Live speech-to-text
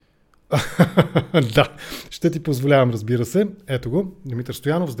Да, ще ти позволявам, разбира се. Ето го, Димитър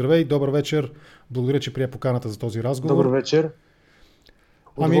Стоянов, здравей, добър вечер. Благодаря, че прие поканата за този разговор. Добър вечер.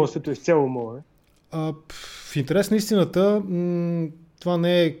 Удоволствието е изцяло мое. В интерес на истината, това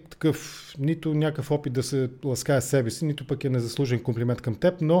не е такъв нито някакъв опит да се ласкае себе си, нито пък е незаслужен комплимент към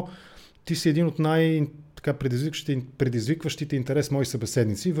теб, но ти си един от предизвикващите интерес мои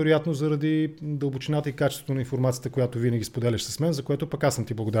събеседници, вероятно заради дълбочината и качеството на информацията, която винаги споделяш с мен, за което пък аз съм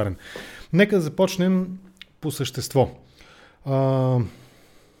ти благодарен. Нека да започнем по същество.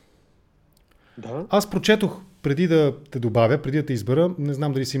 Да. Аз прочетох, преди да те добавя, преди да те избера, не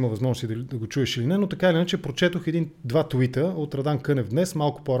знам дали си има възможност да го чуеш или не, но така или иначе прочетох два твита от Радан Кънев днес,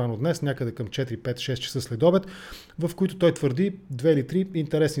 малко по-рано днес, някъде към 4, 5, 6 часа след обед, в които той твърди 2 или 3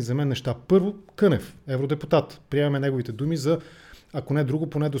 интересни за мен неща. Първо, Кънев, евродепутат. Приемаме неговите думи за, ако не друго,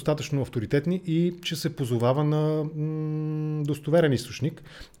 поне достатъчно авторитетни и че се позовава на достоверен източник.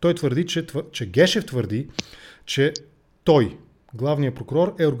 Той твърди, че Гешев твърди, че той, главният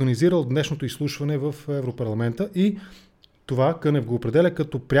прокурор, е организирал днешното изслушване в Европарламента и това Кънев го определя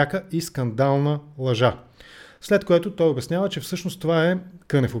като пряка и скандална лъжа. След което той обяснява, че всъщност това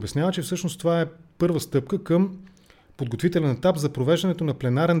е първа стъпка към подготвителен етап за провеждането на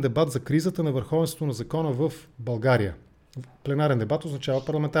пленарен дебат за кризата на върховенството на закона в България. Пленарен дебат означава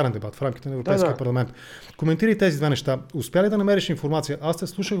парламентарен дебат в рамките на Европейския парламент. Коментирай тези две неща. Успя ли да намериш информация? Аз те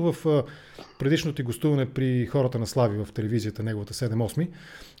слушах в предишното ти гостуване при Хората на Слави в телевизията, неговата 7-8.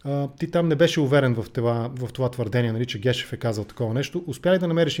 Ти там не беше уверен в това твърдение, нали, че Гешев е казал такова нещо. Успя ли да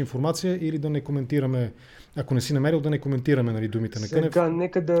намериш информация или да не коментираме, ако не си намерил, да не коментираме, нали, думите на Кънев? Сега,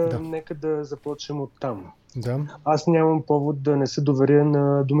 нека да започнем от там. Да. Аз нямам повод да не се доверя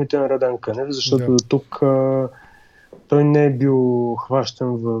на думите на Радан Кънев, защото тук той не е бил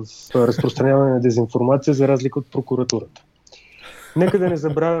хващан в разпространяване на дезинформация, за разлика от прокуратурата. Нека да не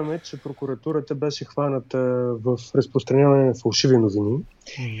забравяме, че прокуратурата беше хваната в разпространяване на фалшиви новини.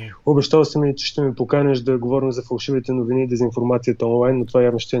 Обещал съм и, че ще ме поканеш да говорим за фалшивите новини и дезинформацията онлайн, но това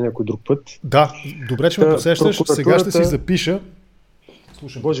явно ще е някой друг път. Да, добре, че ме посещаш. Сега ще си запиша.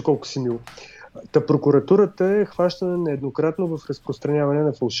 Слушам. Боже, колко си мил. Прокуратурата е хващана нееднократно в разпространяване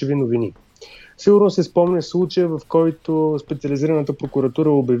на фалшиви новини. Сигурно се спомня случая, в който специализираната прокуратура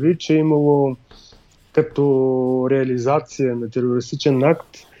обяви, че е имало като реализация на терористичен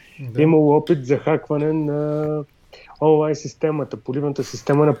акт, е имало опит за хакване на онлайн системата, поливната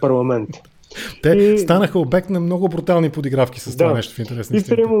система на парламента. Те станаха обект на много брутални подигравки с това нещо в интересни. И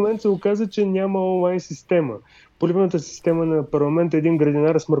в един момент се оказа, че няма онлайн система. Поливната система на парламента е един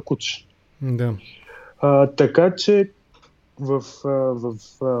градинар с маркуч. Да. Така че в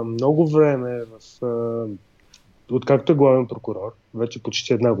много време, откакто е главен прокурор, вече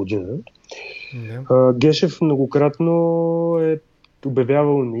почти една година, Гешев многократно е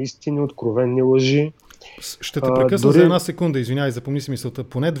обявявал неистини, откровенни лъжи. Ще те прекъсна за една секунда, извинявай, запомни си мисълта.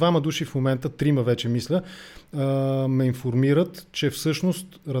 Поне 2 души в момента, 3 вече мисля, ме информират, че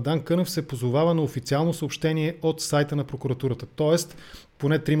всъщност Радан Кънев се позовава на официално съобщение от сайта на прокуратурата. Тоест,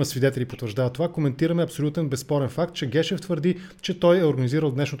 поне 3 свидетели потвърждават това. Коментираме абсолютен безспорен факт, че Гешев твърди, че той е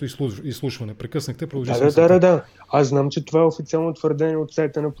организирал днешното изслушване. Прекъснахте, продължи се. Да. Аз знам, че това е официално твърдение от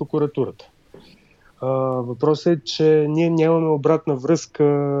сайта на прокуратурата. Въпросът е, че ние нямаме обратна връзка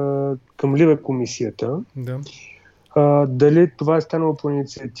към LIBE комисията. Да. Дали това е станало по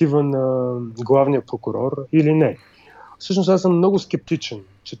инициатива на главния прокурор или не. Всъщност аз съм много скептичен,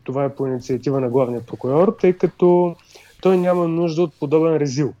 че това е по инициатива на главния прокурор, тъй като той няма нужда от подобен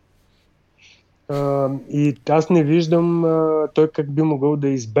резил. И аз не виждам той как би могъл да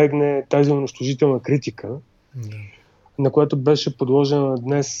избегне тази унищожителна критика, на която беше подложена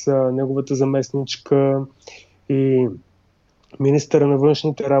днес неговата заместничка и министъра на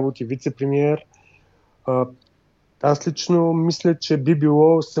външните работи, вице-премиер. Аз лично мисля, че би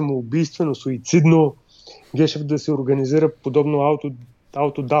било самоубийствено, суицидно Гешев да се организира подобно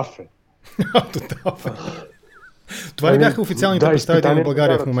аутодафе. Това ли бяха официалните представители на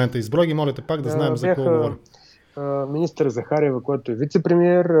България в момента? Изброй ги, моля те пак да знаем за какво говорим. Министър Захариева, който е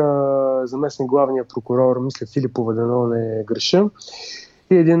вице-премиер, заместник главния прокурор, мисля Филипова, дано не греша,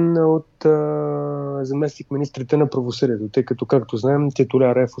 и един от заместник министрите на правосъдието, тъй като, както знаем,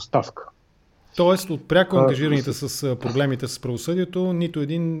 титуляра е в оставка. Тоест, от пряко ангажираните с проблемите с правосъдието, нито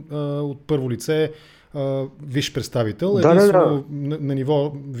един от първо лице висш представител. Единствено на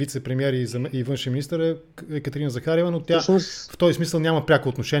ниво вице-премиер и външен министър е Екатерина Захариева, но тя в този смисъл няма пряко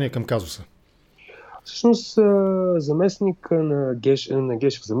отношение към казуса. Всъщност, заместник на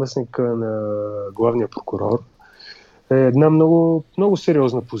Гешев, заместник на главния прокурор е една много, много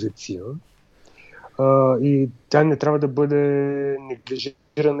сериозна позиция и тя не трябва да бъде неглижирана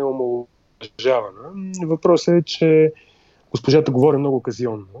омаловажавана. Въпросът е, че госпожата говори много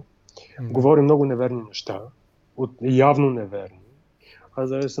казионно, говори много неверни неща, явно неверни. Аз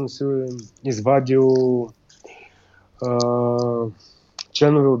даже съм се извадил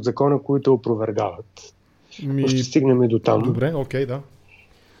членове от закона, които опровергават. Ще стигнем и до там. Добре, окей, да.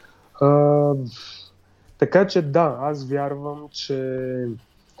 Така че да, аз вярвам, че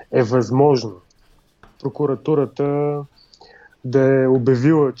е възможно прокуратурата да е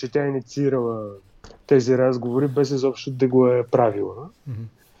обявила, че тя е инициирала тези разговори, без изобщо да го е правила.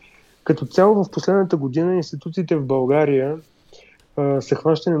 Като цяло в последната година институциите в България са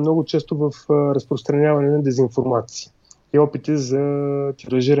хващани много често в разпространяване на дезинформация и опити за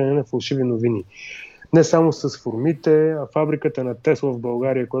тиражиране на фалшиви новини. Не само с формите, а фабриката на Тесла в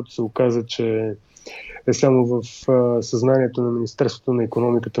България, която се оказа, че е само в съзнанието на Министерството на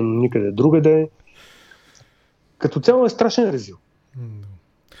икономиката, но никъде другаде. Като цяло е страшен резил.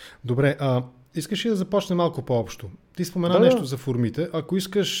 Добре, искаш ли да започнем малко по-общо? Ти спомена нещо за формите. Ако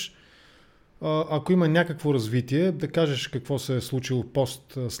искаш, ако има някакво развитие, да кажеш какво се е случило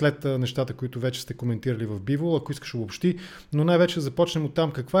след нещата, които вече сте коментирали в Биволъ, ако искаш обобщи, но най-вече започнем от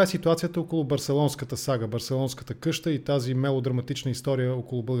там. Каква е ситуацията около барселонската сага, барселонската къща и тази мелодраматична история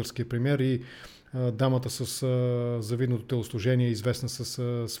около българския премиер и дамата с завидното телосложение, известна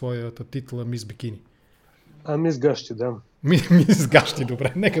с своята титла Мис Бикини? Мис Гащи, да. Мис Гащи,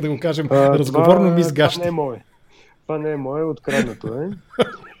 добре. Нека да го кажем разговорно Мис Гащи. Това не е мое. Това не е мое, откраднато е.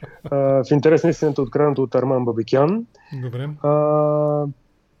 В интерес на истината откраднато от Арман Бабикян. Добре.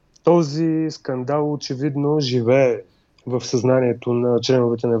 Този скандал очевидно живее в съзнанието на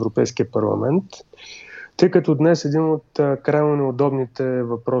членовете на Европейския парламент, тъй като днес един от крайно неудобните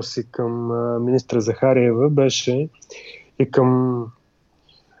въпроси към министра Захариева беше и към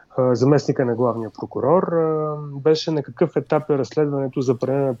заместника на главния прокурор, беше на какъв етап е разследването за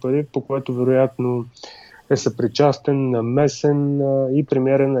пране на пари, по което вероятно е съпричастен, намесен и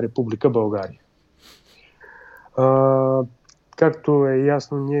премиера на Република България. Както е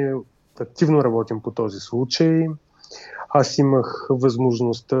ясно, ние активно работим по този случай. Аз имах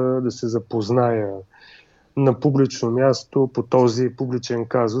възможността да се запозная на публично място по този публичен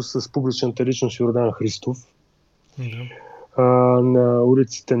казус с публичната личност Йордан Христов на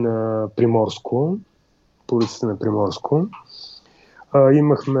улиците на Приморско. По улиците на Приморско.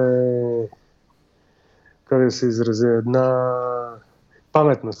 Имахме, как да се изразя, една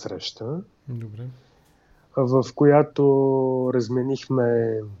паметна среща, добре, в която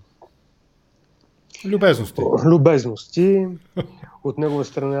разменихме любезности. От негова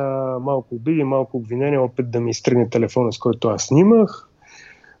страна малко обиди, малко обвинения, опит да ми изтръгне телефона, с който аз снимах.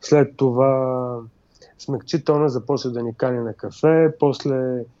 След това смекчи тона, започна да ни кани на кафе.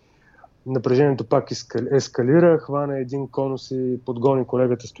 После напрежението пак ескалира. Хвана един конус и подгони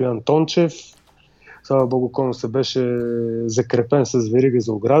колегата Стоян Тончев. Слава Богу, конуса беше закрепен с верига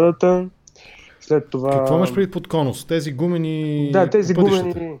за оградата. След това... Какво имаш преди под конус? Тези гумени... Да, тези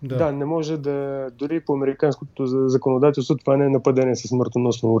гумени... Да, не може да... Дори по американското законодателство това не е нападение с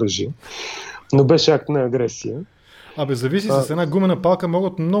смъртоносно оръжие. Но беше акт на агресия. Зависи, с една гумена палка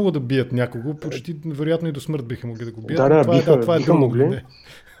могат много да бият някого. Почти вероятно и до смърт биха могли да го бият. Това биха могли. Не.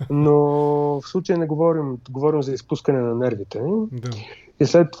 Но в случая не говорим за изпускане на нервите. Да. И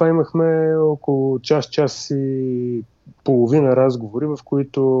след това имахме около час и половина разговори, в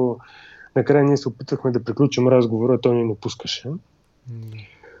които накрая ние се опитвахме да приключим разговора, а той ни не пускаше.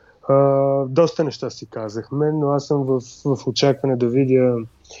 Доста неща си казахме, но аз съм в очакване да видя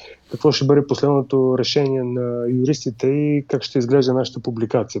какво ще бъде последното решение на юристите и как ще изглежда нашата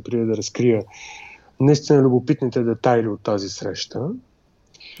публикация, преди да разкрия наистина любопитните детайли от тази среща.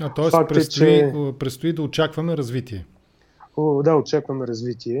 Тоест предстои да очакваме развитие. Да, очакваме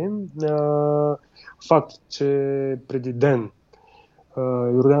развитие. Факт, че преди ден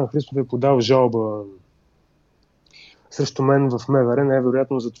Йордан Христов е подал жалба срещу мен в МВР,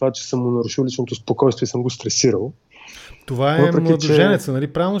 най-вероятно за това, че съм му нарушил личното спокойствие и съм го стресирал. Това е младоженеца,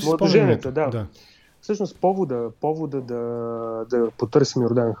 нали? Правилно си спомням. Да. Всъщност повода да потърсим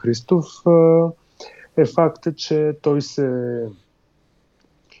Йордан Христов е факта, че той се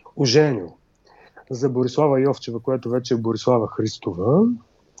оженил за Борислава Йовчева, която вече е Борислава Христова.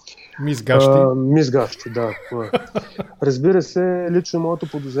 Мис Гащи, да. Разбира се, лично моето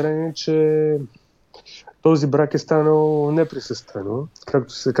подозрение, че този брак е станал неприсъствено,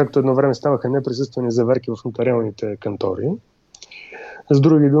 както едно време ставаха неприсъствени заверки в нотариалните кантори. С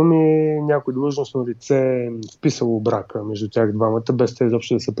други думи, някой длъжностно лице вписало брака между тях двамата, без те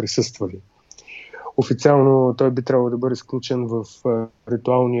изобщо да са присъствали. Официално той би трябвало да бъде сключен в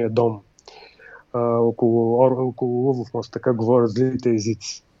ритуалния дом около Лъвов мост, така говорят злите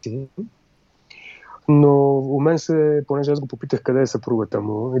езици. Но у мен понеже аз го попитах къде е съпругата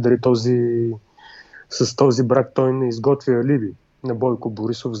му и дали с този брак той не изготвя алиби на Бойко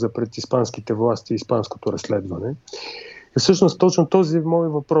Борисов за пред испанските власти и испанското разследване. И всъщност точно този мой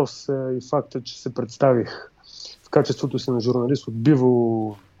въпрос и факта, че се представих в качеството си на журналист от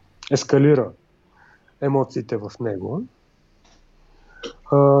Биволъ, ескалира емоциите в него.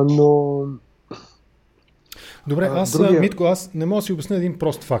 Но... Добре, Митко, аз не мога да си обясня един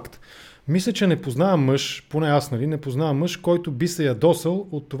прост факт. Мисля, че не познавам мъж, поне аз, не познавам мъж, който би се ядосал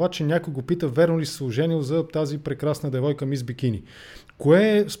от това, че някой го пита верно ли се оженил за тази прекрасна девойка мис Бикини.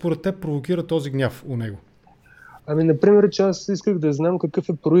 Кое според теб провокира този гняв у него? Например, че аз исках да знам какъв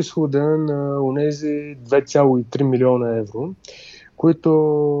е произхода на онези 2,3 милиона евро, които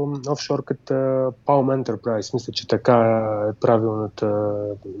офшорката Palm Enterprise, мисля, че така е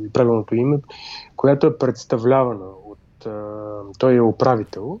правилното име, която е представлявана от... той е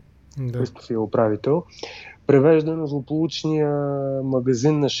управител, Христов е управител, превежда на злополучния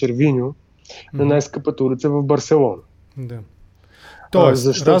магазин на Шервиньо на най-скъпата улица в Барселона. Да.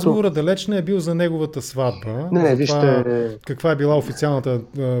 Тоест, разговорът далеч не е бил за неговата сватба. Вижте... Каква е била официалната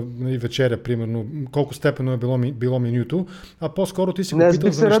вечеря, примерно, колко степенно е било менюто, а по-скоро ти си го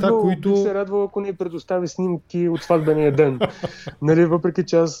питал за неща, които... Бих се радвал, ако ни предостави снимки от сватбения ден. Въпреки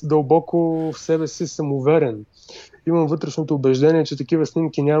че аз дълбоко в себе си съм уверен. Имам вътрешното убеждение, че такива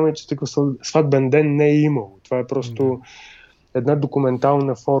снимки няма и че такъв сватбен ден не е имал. Това е просто една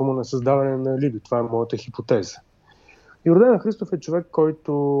документална форма на създаване на LIBE. Това е моята хипотеза. Йордан Христов е човек,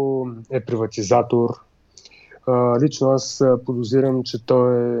 който е приватизатор. Лично аз подозирам, че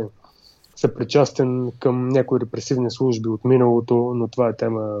той е съпричастен към някои репресивни служби от миналото, но това е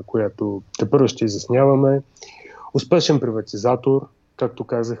тема, която тепърва ще изясняваме. Успешен приватизатор, както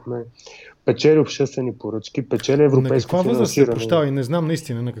казахме, печели обществени поръчки, печели европейско финансиране. На каква възраст е? Не знам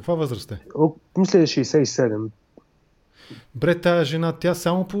наистина. На каква възраст е? Мисля, 67. Бре, тая жена, тя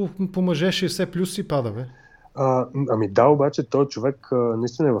само по мъже 60 плюс си пада, бе. Обаче той човек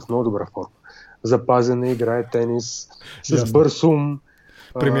наистина е в много добра форма. Запазен е, играе тенис, с бърз ум.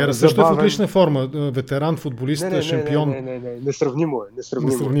 Премиера също е в отлична форма. Ветеран, футболист, шампион. Несравнимо е.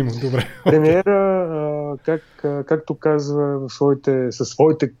 Несравнимо, добре. Премиера, както казва със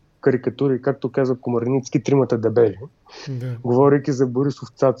своите карикатури, както казва Комарницки, тримата дебели. Да. Говорейки за Борисов,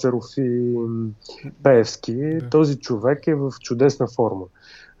 Цацаров и Пеевски, този човек е в чудесна форма.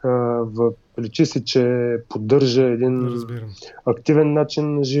 Личи се, че поддържа един активен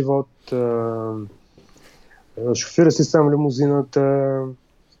начин на живот, шофира си сам лимузината.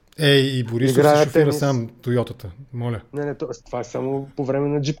 И Борисов се шофира сам Тойотата, моля. Не, това е само по време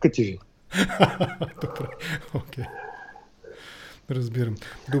на Джипка TV. Добре, окей. Разбирам.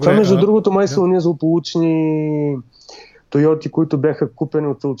 Добре, това между другото май са уния злополучни Тойоти, които бяха купени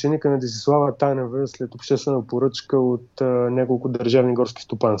от съученика на Десислава Танева след обществена поръчка от няколко държавни горски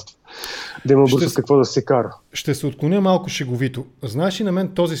стопанства. Да има бързо какво да се кара. Ще се отклоня малко шеговито. Знаеш ли на мен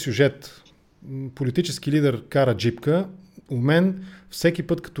този сюжет? Политически лидер кара джипка. У мен всеки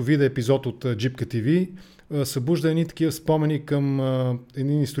път, като видя епизод от Джипка ТВ, събужда едни такива спомени към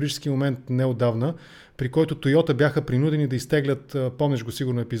един исторически момент неотдавна, при който Тойота бяха принудени да изтеглят, помниш го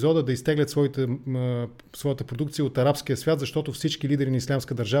сигурно епизода, да изтеглят своята продукция от арабския свят, защото всички лидери на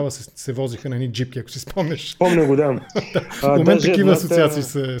ислямска държава се возиха на едни джипки, ако си спомнеш. Спомня го, да. В момент такива асоциации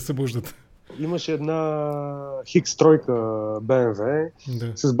се събуждат. Имаше една Хикс тройка BMW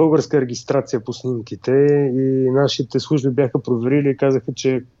с българска регистрация по снимките и нашите служби бяха проверили и казаха,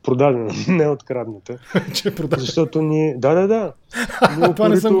 че е продадена, не открадната. Че е продадена. Защото ние... Да. Това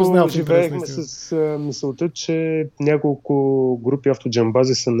не съм го знал. Живеехме с мисълта, че няколко групи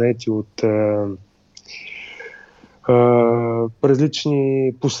автоджамбази са наети от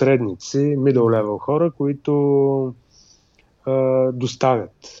различни посредници, middle level хора, които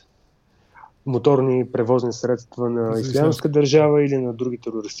доставят моторни превозни средства на ислямска държава или на други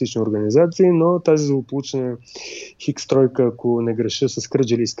терористични организации, но тази злополучна Хикс тройка, ако не греша, с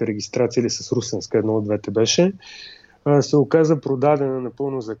кърджалийска регистрация или с русенска, едно от двете беше, се оказа продадена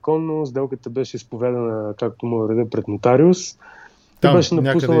напълно законно. Сделката беше изповедана, както му реда, пред нотариус. Там, беше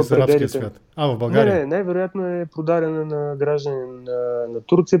някъде из арабския свят. В България? Не, най-вероятно е продадена на гражданин на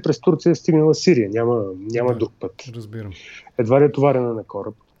Турция. През Турция е стигнала Сирия. Няма друг път. Разбирам. Едва ли е товарена на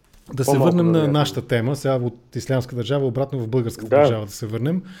кораб. Да се върнем на нашата тема, сега от ислямска държава, обратно в българската държава да се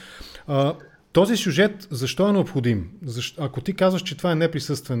върнем. Този сюжет защо е необходим? Ако ти казваш, че това е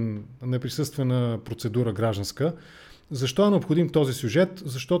неприсъствена процедура гражданска, защо е необходим този сюжет?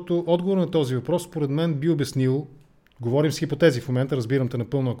 Защото отговор на този въпрос, според мен, би обяснил Говорим с хипотези в момента, разбирам те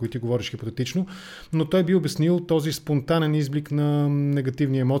напълно, ако и ти говориш хипотетично, но той би обяснил този спонтанен изблик на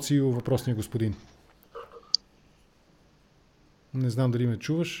негативни емоции у въпросния господин. Не знам дали ме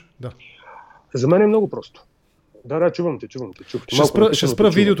чуваш. Да. За мен е много просто. Да, чувам те. Ще спра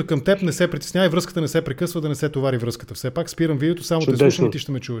видеото към теб, не се притеснявай, връзката не се прекъсва, да не се товари връзката. Все пак спирам видеото, само те слушам и ти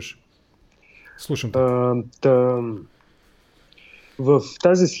ще ме чуваш. Слушам те. В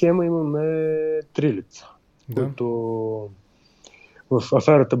тази схема имаме три лица, които в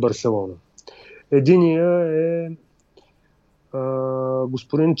аферата Барселона. Единия е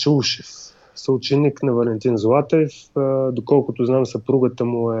господин Чаушев, съученик на Валентин Златев. Доколкото знам, съпругата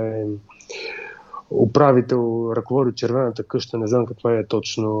му е управител, ръководи Червената къща, не знам каква е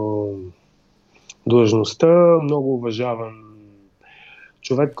точно длъжността. Много уважаван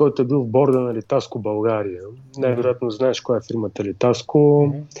човек, който е бил в борда на Литаско България. Най-вероятно знаеш коя е фирмата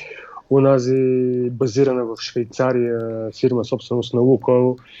Литаско. Унази базирана в Швейцария фирма, собственост на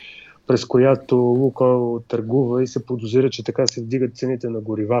Лукойл, през която Лукойл търгува и се подозира, че така се вдигат цените на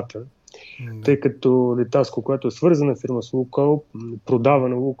горивата. Тъй като Литаско, която е свързана фирма с Лукойл, продава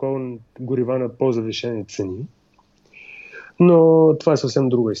на Лукойл горива на по-завишени цени. Но това е съвсем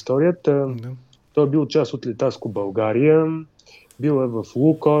друга история. Той е бил част от Литаско България, бил е в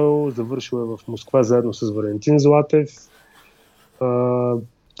Лукойл, завършил е в Москва заедно с Валентин Златев.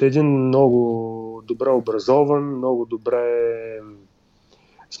 Един много добре образован, много добре,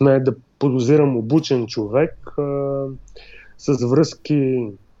 смея да подозирам, обучен човек, с връзки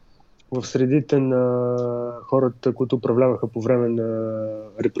в средите на хората, които управляваха по време на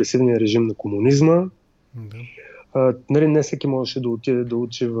репресивния режим на комунизма. Не всеки можеше да отиде да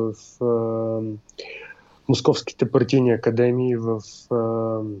учи в московските партийни академии, в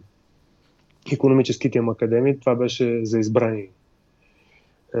икономическите им академии. Това беше за избрани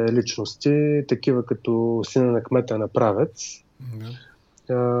личности, такива като сина на кмета на Правец,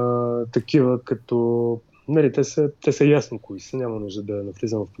 такива като... те са ясни кои са, няма нужда да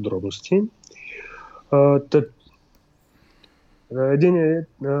навлизам в подробности. Един е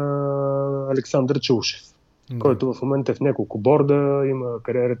Александър Чаушев, който в момента е в няколко борда, има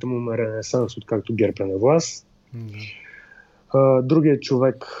кариерата му на ренесанс, откакто ГЕРБ е на власт. Другият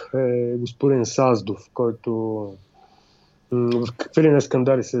човек е господин Саздов, който в какви ли не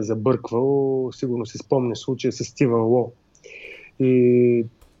скандали се е забърквал. Сигурно си спомня случая с Стивън Ло и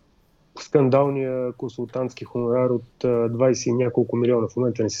скандалния консултантски хонорар от 20 и няколко милиона, в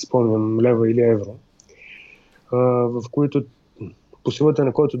момента не си спомням, лева или евро, в които по силата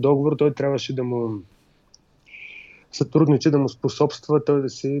на който договор той трябваше да му сътрудничи, да му способства той да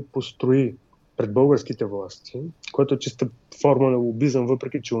си построи пред българските власти, което е чиста форма на лобизъм,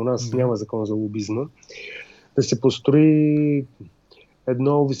 въпреки че у нас няма закон за лобизма, да се построи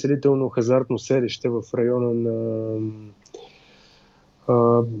едно увеселително хазартно селище в района на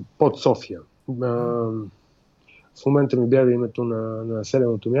под София. В момента ми бяга името на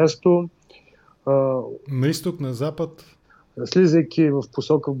населеното място. На изток, на запад? Слизайки в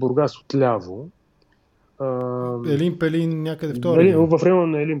посока в Бургас отляво. Елин Пелин някъде в този район? В района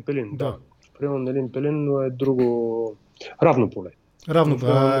на Елин Пелин, да. В района на Елин Пелин, но е друго... Равнополе.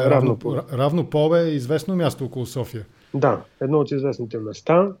 Равнополе е известно място около София. Да, едно от известните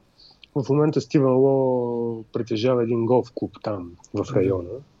места. В момента Стивън Ло притежава един голф клуб там, в района.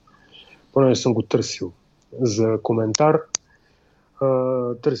 Понеже съм го търсил за коментар.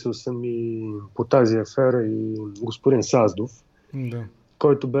 Търсил съм и по тази афера и господин Саздов,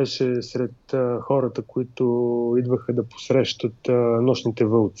 който беше сред хората, които идваха да посрещат нощните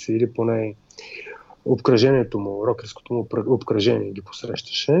вълци, или поне обкръжението му, рокерското му обкръжение ги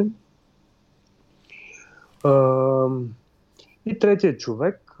посрещаше. И третият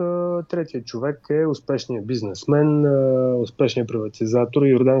човек е успешният бизнесмен, успешният приватизатор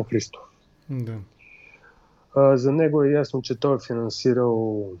Йордан Христов. За него е ясно, че той е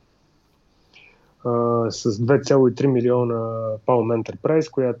финансирал с 2,3 милиона Palm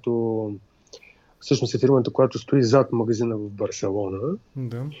Enterprise, която всъщност е фирмата, която стои зад магазина в Барселона.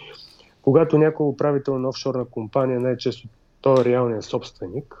 Когато някой управител на офшорна компания, най-често той е реалният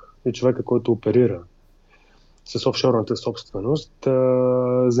собственик и човека, който оперира с офшорната собственост,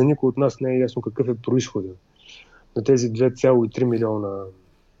 за никой от нас не е ясно какъв е произходът на тези 2,3 милиона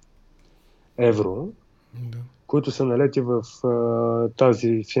евро, които са налети в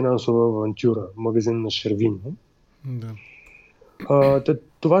тази финансова авантюра, магазин на Шервино.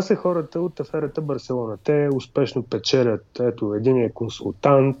 Това са хората от аферата Барселона. Те успешно печелят. Ето, един е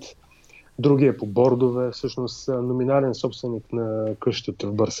консултант, другия е по бордове, всъщност номинален собственик на къщата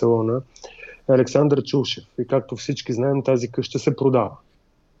в Барселона е Александър Чаушев. И както всички знаем, тази къща се продава.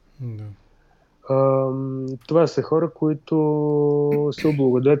 Това са хора, които се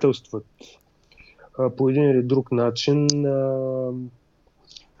облагодетелстват по един или друг начин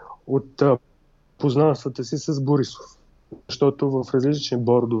от познанствата си с Борисов. Защото в различни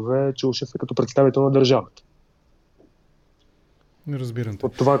бордове Чаушев е като представител на държавата. Не разбирам те.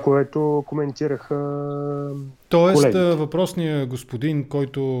 От това, което коментираха Тоест, въпросният господин,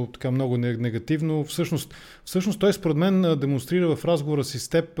 който така много негативно, всъщност той според мен демонстрира в разговора си с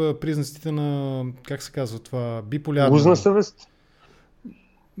теб признаците на, как се казва това, биполярно. Гузна съвест.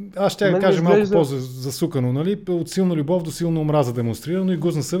 Аз ще кажа малко по-засукано, нали? От силна любов до силна омраза демонстрира, но и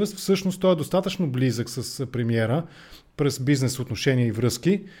гузна съвест. Всъщност той е достатъчно близък с премиера през бизнес отношения и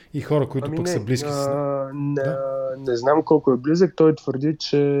връзки и хора, които пък са близки с... Не знам колко е близък. Той твърди,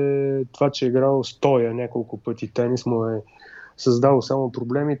 че това, че е играл стоя няколко пъти тенис, му е създало само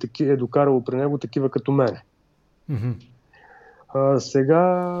проблеми и е докарало при него такива като мене. Mm-hmm.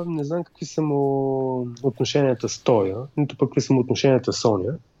 Сега не знам какви са му отношенията с Тоя, нито пък какви са му отношенията с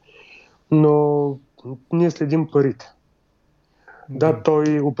Соня, но ние следим парите. Да,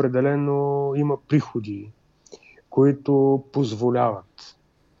 той определено има приходи, които позволяват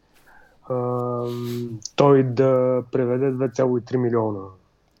той да преведе 2,3 милиона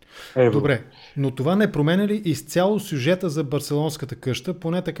евро. Добре, но това не променя ли изцяло сюжета за Барселонската къща,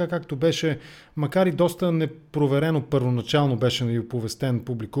 поне така както беше, макар и доста непроверено първоначално беше оповестен,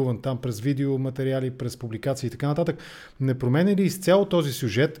 публикуван там през видеоматериали, през публикации и така нататък, не променя ли изцяло този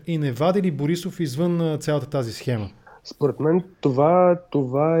сюжет и не вади ли Борисов извън цялата тази схема? Според мен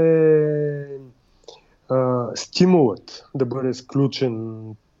това е стимулът да бъде сключен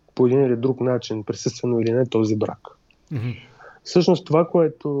по един или друг начин, присъствено или не, този брак. Mm-hmm. Всъщност това,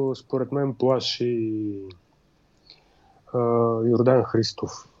 което според мен плаши Йордан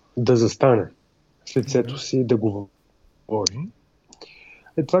Христов да застане с лицето си да говори,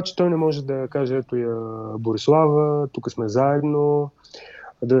 е това, че той не може да каже: ето я Борислава, тук сме заедно.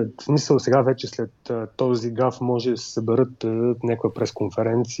 В смисъл, сега вече след този гаф може да се съберат някаква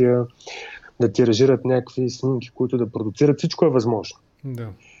пресконференция, да тиражират някакви снимки, които да продуцират. Всичко е възможно. Да.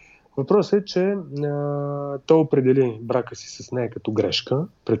 Въпросът е, че той определи брака си с нея като грешка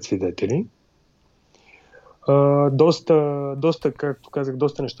пред свидетели. Доста, както казах,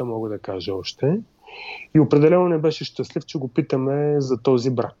 доста неща мога да кажа още. И определено не беше щастлив, че го питаме за този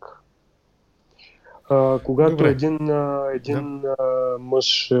брак. Когато един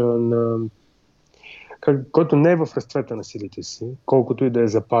мъж, който не е в разцвета на силите си, колкото и да е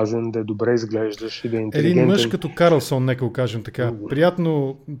запазен, да е добре изглеждаш и да е интелигентен. Един мъж като Карлсон, нека го кажем така.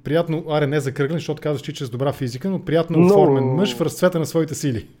 Приятно, аре не закръглен, защото казваш, че е с добра физика, но приятно оформен мъж в разцвета на своите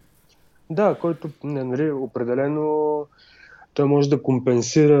сили. Да, който определено той може да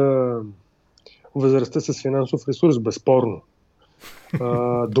компенсира възрастта с финансов ресурс, безспорно.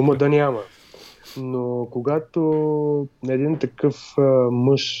 Дума да няма. Но когато един такъв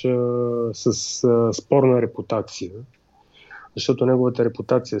мъж с спорна репутация, защото неговата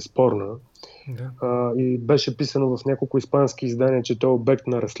репутация е спорна, и беше писано в няколко испански издания, че той е обект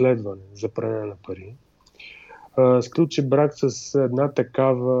на разследване за пране на пари, сключи брак с една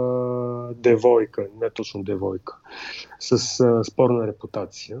такава девойка, не точно девойка, с спорна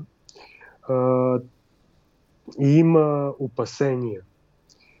репутация, и има опасения,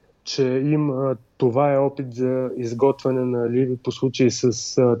 че това е опит за изготвяне на LIBE по случаи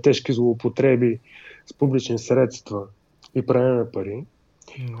с тежки злоупотреби с публични средства и пране на пари.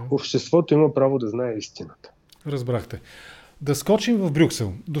 Обществото има право да знае истината. Разбрахте. Да скочим в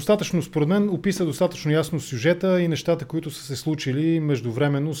Брюксел. Достатъчно, според мен, описа достатъчно ясно сюжета и нещата, които са се случили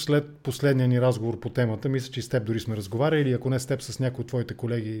междувременно след последния ни разговор по темата. Мисля, че и с теб дори сме разговаряли, или ако не с теб, с някой от твоите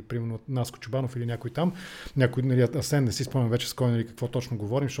колеги, примерно Наско Чубанов или някой там. Някой, нали, Асен, не си спомням вече с кой, нали, какво точно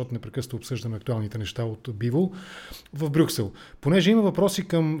говорим, защото непрекъснато обсъждаме актуалните неща от Биволъ в Брюксел. Понеже има въпроси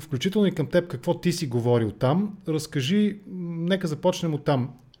включително и към теб, какво ти си говорил там, разкажи, нека започнем от там.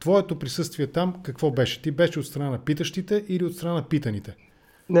 Твоето присъствие там какво беше? Ти беше от страна на питащите или от страна на питаните?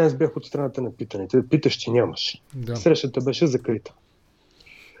 Не, аз бях от страната на питаните. Питащи нямаше. Да. Срещата беше закрита.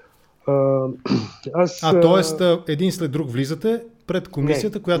 Тоест един след друг влизате пред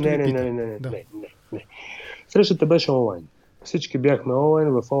комисията, която ви пита? Не. Срещата беше онлайн. Всички бяхме онлайн,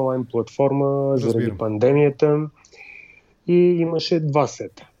 в онлайн платформа заради пандемията и имаше два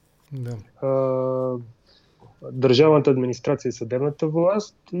сета. Да. Държавната администрация и съдебната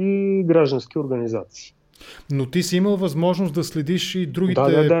власт и граждански организации. Но ти си имал възможност да следиш и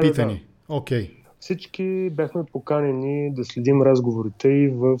другите питани? Да. Okay. Всички бяхме поканени да следим разговорите и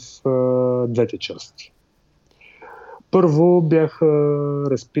в двете части. Първо бяха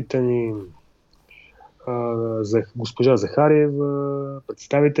разпитани за госпожа Захариева,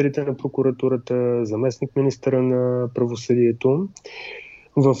 представителите на прокуратурата, заместник министъра на правосъдието.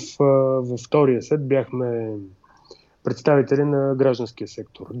 Във втория сет бяхме представители на гражданския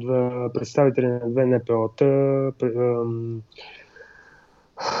сектор, представители на две НПО-та,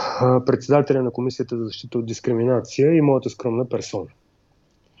 председателя на комисията за защита от дискриминация и моята скромна персона.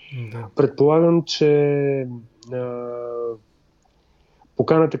 Да. Предполагам, че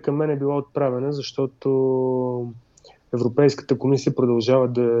поканата към мен е била отправена, защото Европейската комисия продължава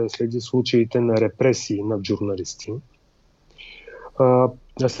да следи случаите на репресии над журналисти.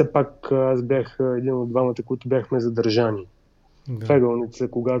 Все пак аз бях един от двамата, които бяхме задържани в ъгълница,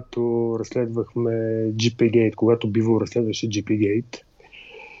 когато разследвахме GP-Gate, когато Биволъ разследваше GP-Gate.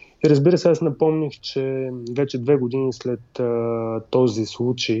 И разбира се, аз напомних, че вече 2 години след този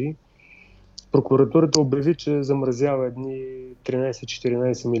случай прокуратурата обяви, че замразява едни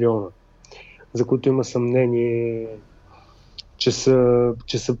 13-14 милиона, за които има съмнение, че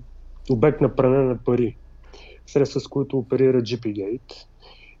са обект на пране на пари, средства с които оперира GP-Gate.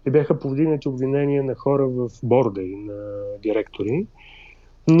 И бяха повдигнати обвинения на хора в борда и на директори,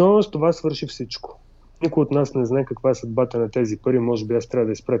 но с това свърши всичко. Никой от нас не знае каква е съдбата на тези пари. Може би аз трябва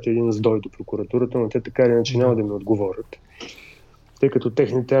да изпратя един сдой до прокуратурата, но те така или иначе няма да ми отговорят, тъй като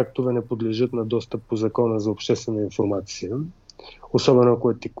техните актове не подлежат на достъп по закона за обществена информация, особено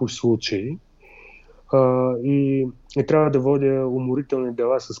ако е текущ случай. И трябва да водя уморителни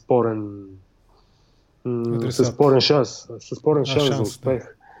дела с спорен шанс за успех. Да.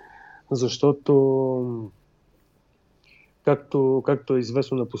 Защото както е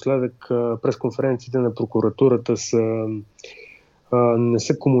известно напоследък, пресконференциите на прокуратурата не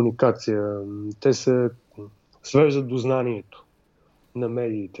са комуникация. Те се свеждат до знанието на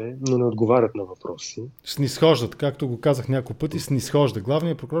медиите, но не отговарят на въпроси. Снизхождат, както го казах няколко пъти, снизхожда.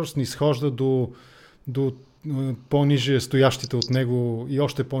 Главният прокурор снизхожда до по-ниже стоящите от него и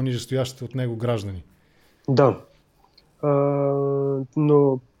още по-ниже стоящите от него граждани. Да.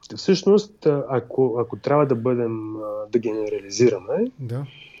 Но всъщност, ако трябва да генерализираме,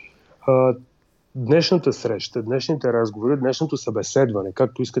 днешната среща, днешните разговори, днешното събеседване,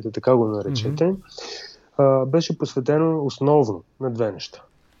 както искате така го наречете, беше посветено основно на 2 неща.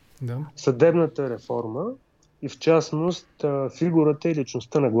 Да. Съдебната реформа и в частност фигурата и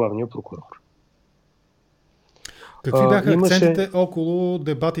личността на главния прокурор. Какви бяха акцентите около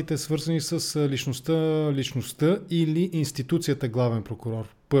дебатите, свързани с личността или институцията главен прокурор?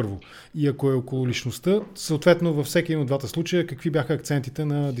 Първо. И ако е около личността, съответно във всеки един от двата случая, какви бяха акцентите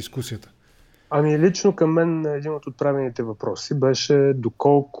на дискусията? Лично към мен един от отправените въпроси беше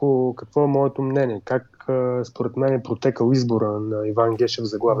какво е моето мнение, как според мен е протекал избора на Иван Гешев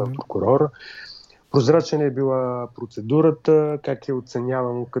за главен прокурор, прозрачна е била процедурата, как е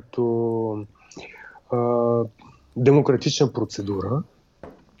оценявано като демократична процедура.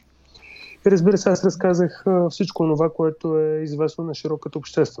 И разбира се, аз разказах всичко това, което е известно на широката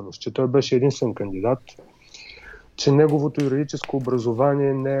общественост, че той беше единствен кандидат, че неговото юридическо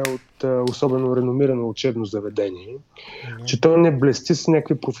образование не е от особено реномирано учебно заведение, че той не блести с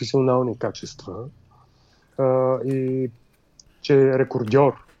някакви професионални качества и че е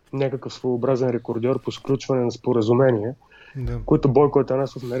рекордьор, някакъв своеобразен рекордьор по сключване на споразумения, които Бойко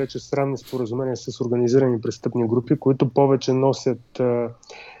Атанасов нарече срамни споразумения с организирани престъпни групи, които повече носят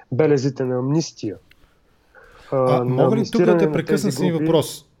белезите на амнистия. Мога ли тук да те прекъсна с един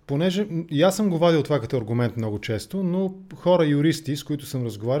въпрос? Понеже и аз съм го вадил това като аргумент много често, но хора юристи, с които съм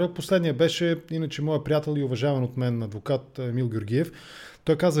разговарял, последния беше иначе моя приятел и уважаван от мен адвокат Емил Георгиев.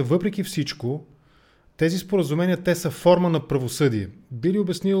 Той каза, въпреки всичко, тези споразумения, те са форма на правосъдие. Би ли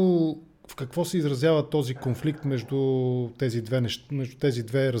обяснил в какво се изразява този конфликт между тези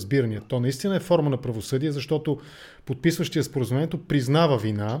две разбирания? То наистина е форма на правосъдие, защото подписващия споразумението признава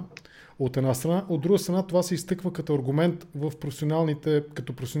вина от една страна, от друга страна това се изтъква като аргумент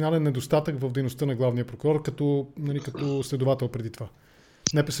като професионален недостатък в дейността на главния прокурор, като следовател преди това.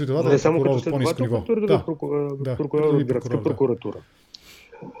 Не следовател, а прокурор от по-ниско ниво. Прокурор от градска прокуратура.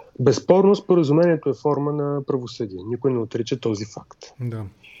 Безспорно споразумението е форма на правосъдие. Никой не отрича този факт. Да.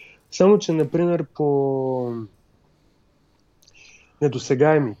 Само, че, например, по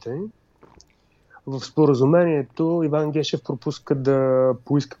недосегаемите, в споразумението Иван Гешев пропуска да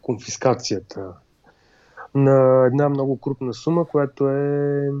поиска конфискацията на една много крупна сума, която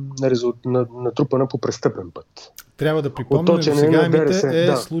е натрупана по престъпен път. Трябва да припомним,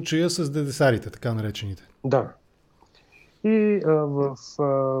 недосегаемите случая с ДДС-арите, така наречените. Да. И в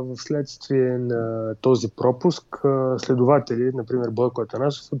следствие на този пропуск следователи, например Бойко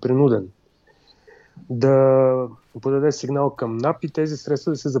Атанасов, е принуден да подаде сигнал към НАП и тези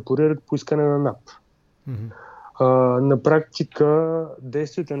средства да се запорират по искане на НАП. На практика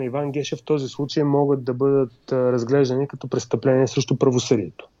действията на Иван Гешев в този случай могат да бъдат разглеждани като престъпление срещу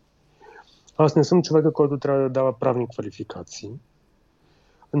правосъдието. Аз не съм човека, който трябва да дава правни квалификации,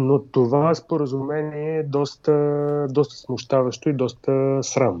 но това споразумение е доста смущаващо и доста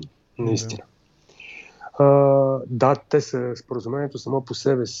срамно, наистина. Да, споразумението само по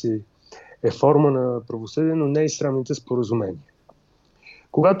себе си е форма на правосъдие, но не и срамните споразумения.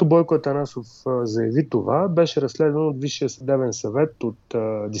 Когато Бойко Атанасов заяви това, беше разследван от Висшия съдебен съвет, от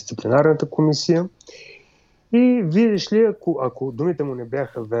дисциплинарната комисия и видиш ли, ако думите му не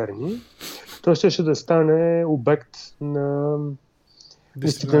бяха верни, той ще да стане обект на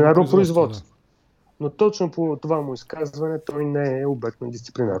дисциплинарно производство. Да. Но точно по това му изказване той не е обект на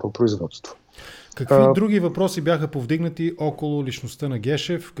дисциплинарно производство. Какви други въпроси бяха повдигнати около личността на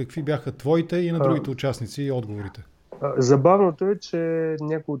Гешев? Какви бяха твоите и на другите участници и отговорите? Забавното е, че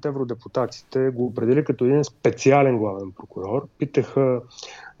някои от евродепутатите го определи като един специален главен прокурор. Питаха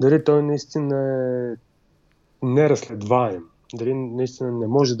дали той наистина е неразследваем, дали наистина не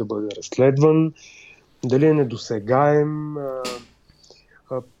може да бъде разследван, дали е недосегаем.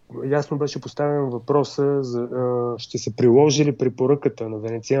 Ясно беше поставен въпроса ще се приложи ли препоръката на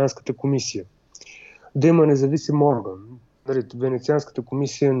Венецианската комисия да има независим орган. Дали Венецианската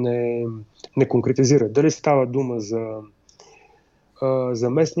комисия не конкретизира. Дали става дума за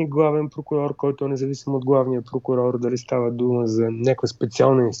заместник главен прокурор, който е независим от главния прокурор, дали става дума за някаква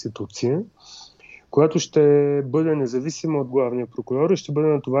специална институция, която ще бъде независима от главния прокурор и ще бъде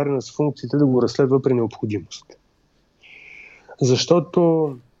натоварена с функциите да го разследва при необходимост.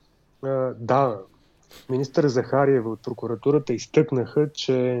 Защото министър Захариева от прокуратурата изтъкнаха,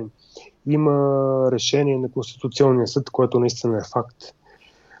 че има решение на Конституционния съд, което наистина е факт,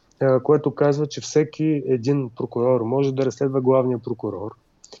 което казва, че всеки един прокурор може да разследва главния прокурор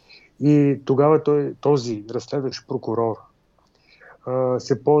и тогава този разследващ прокурор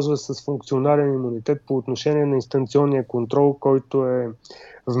се ползва с функционален имунитет по отношение на инстанционния контрол, който е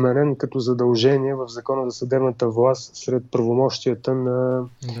вменен като задължение в Закона за съдебната власт сред правомощията на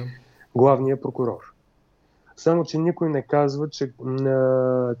главния прокурор. Само, че никой не казва, че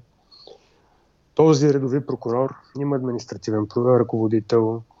този редови прокурор има административен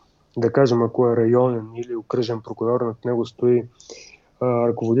ръководител, да кажем, ако е районен или окръжен прокурор, над него стои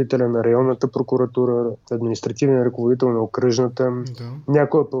ръководителя на районната прокуратура, административен ръководител на окръжната,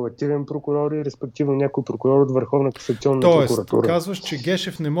 някой апелативен прокурор и респективно някой прокурор от Върховна касационна прокуратура. Тоест, казваш, че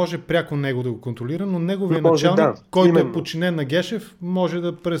Гешев не може пряко него да го контролира, но неговия началник, който е подчинен на Гешев, може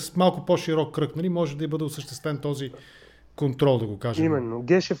да през малко по-широк кръг, нали, може да бъде осъществен този контрол, да го кажем. Именно.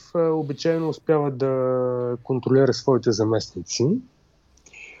 Гешев обичайно успява да контролира своите заместници,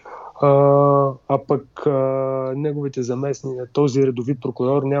 а пък неговите заместници, този редови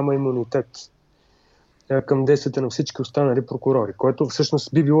прокурор няма имунитет към действията на всички останали прокурори, което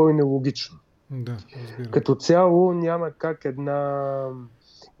всъщност би било и нелогично. Да, като цяло няма как една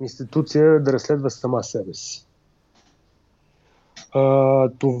институция да разследва сама себе си.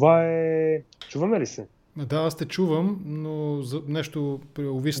 Това е... Чуваме ли се? Да, аз те чувам, но за нещо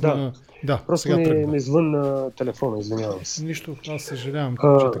увисна... Да, просто ми звънна телефона, извинявам се. Нищо, аз съжалявам,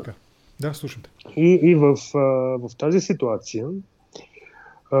 че така. Да, слушайте. И в тази ситуация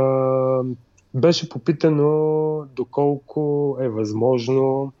беше попитано доколко е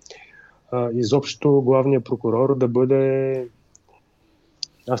възможно изобщо главният прокурор да бъде...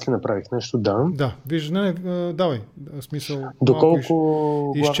 Аз ли направих нещо? Да. Да, виждане, давай. Смисъл,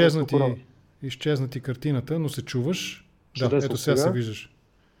 доколко изчезнати картината, но се чуваш. Чудесно, ето сега се виждаш.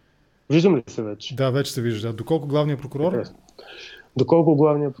 Виждам ли се вече? Да, вече се виждаш. Да. Доколко главният прокурор? Доколко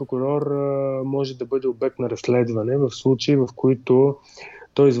главният прокурор може да бъде обект на разследване в случаи, в които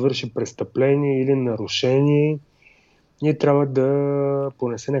той извърши престъпление или нарушение, ние трябва да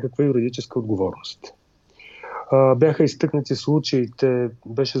понесе някаква юридическа отговорност. Бяха изтъкнати случаите,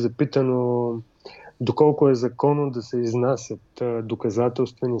 беше запитано доколко е законно да се изнасят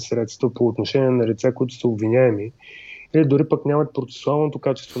доказателствени средства по отношение на лица, които са обвиняеми или дори пък нямат процесуалното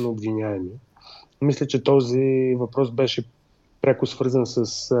качество на обвиняеми. Мисля, че този въпрос беше пряко свързан с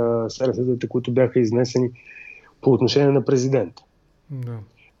средствата, които бяха изнесени по отношение на президента. Да.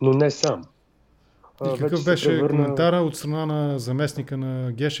 Но не сам. И какъв беше коментара от страна на заместника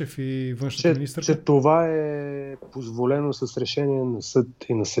на Гешев и външната министърка? Че това е позволено с решение на съд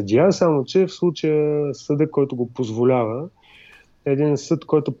и на съдия, само че в случая съда, който го позволява, е един съд,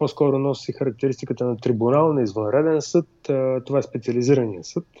 който по-скоро носи характеристиката на трибунал, на извънреден съд. Това е специализирания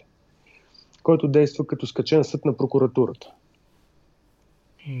съд, който действа като скачен съд на прокуратурата.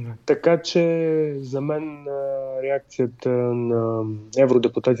 Така че за мен реакцията на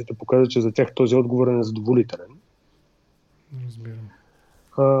евродепутатите показва, че за тях този отговор е незадоволителен. Разбирам.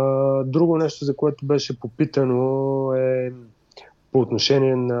 Друго нещо, за което беше попитано, е по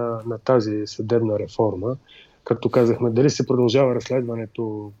отношение на тази съдебна реформа. Както казахме, дали се продължава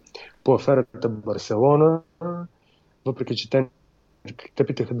разследването по аферата Барселона, въпреки че те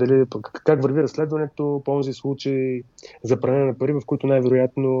питаха как върви разследването по този случай за пране на пари, в които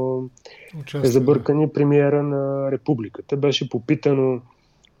най-вероятно е забъркан и премиера на републиката. Беше попитано,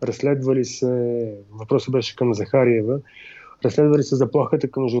 разследвали се, въпросът беше към Захариева, разследвали се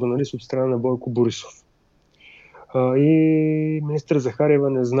заплахата към журналист от страна на Бойко Борисов. И министър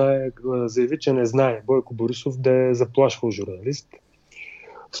Захариева заяви, че не знае Бойко Борисов да е заплашвал журналист.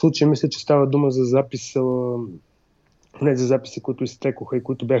 В случай мисля, че става дума за записи, които изтекоха и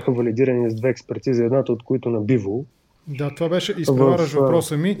които бяха валидирани с 2 експертизи, едната от които на Биволъ. Да, това беше изпреварваш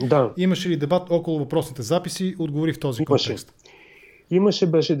въпроса ми. Да. Имаше ли дебат около въпросните записи? Отговори в този контекст.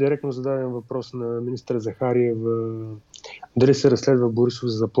 Беше директно зададен въпрос на министър Захариева дали се разследва Борисов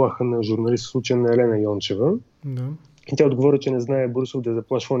за заплаха на журналист в случая на Елена Йончева. Да. И тя отговори, че не знае Борисов да е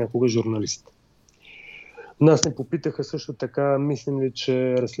заплашвал някога журналист. Нас не попитаха също така, мислим ли,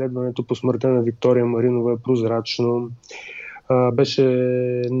 че разследването по смъртта на Виктория Маринова е прозрачно. Беше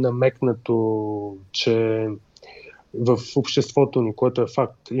намекнато, че в обществото ни, което е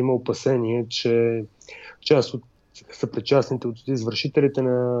факт, има опасение, че част от съпричастните от извършителите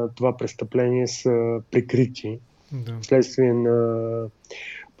на това престъпление са прикрити вследствие на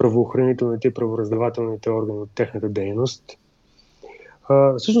правоохранителните и правораздавателните органи от техната дейност.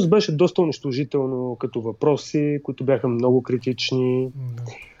 Всъщност беше доста унищожително като въпроси, които бяха много критични.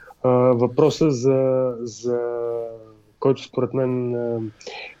 Въпроса за който според мен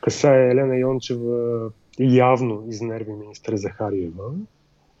касае Елена Йончева, явно изнерви министър Захариева.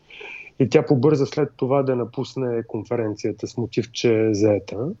 И тя побърза след това да напусне конференцията с мотив, че е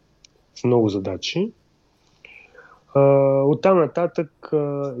заета с много задачи. Оттам нататък,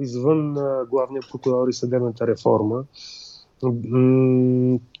 извън главния прокурор и съдебната реформа,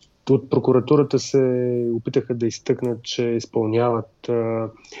 от прокуратурата се опитаха да изтъкнат, че изпълняват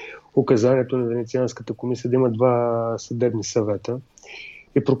указанието на Венецианската комисия да има 2 съдебни съвета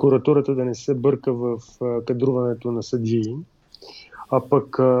и прокуратурата да не се бърка в кадруването на съдии, а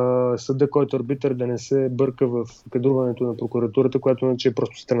пък съда, който арбитър, да не се бърка в кадруването на прокуратурата, която иначе е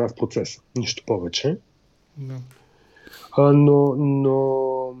просто страна в процеса. Нищо повече.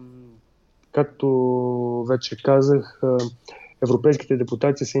 Но както вече казах, европейските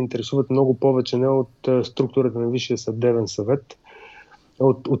депутати се интересуват много повече не от структурата на Висшия съдебен съвет,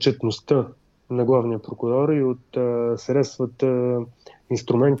 от отчетността на главния прокурор и от средствата,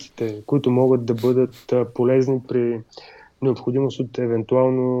 инструментите, които могат да бъдат полезни при необходимост от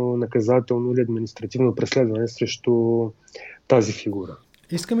евентуално наказателно или административно преследване срещу тази фигура.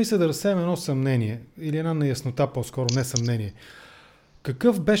 Иска ми се да разсеем едно съмнение или една неяснота, по-скоро не съмнение.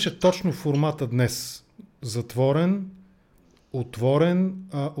 Какъв беше точно формата днес? Затворен, отворен,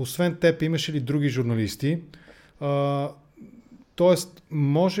 освен теб имаше ли други журналисти? Тоест,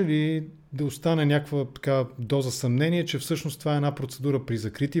 може ли да остане някаква така доза съмнение, че всъщност това е една процедура при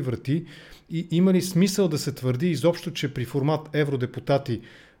закрити врати и има ли смисъл да се твърди изобщо, че при формат евродепутати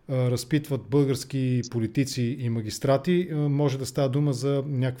разпитват български политици и магистрати, може да става дума за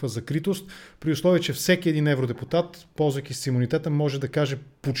някаква закритост, при условие, че всеки един евродепутат, ползвайки с имунитета, може да каже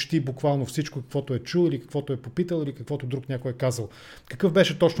почти буквално всичко, каквото е чул или каквото е попитал или каквото друг някой е казал. Какъв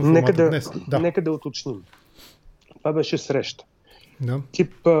беше точно формата днес? Нека да уточним. Това беше среща. Да.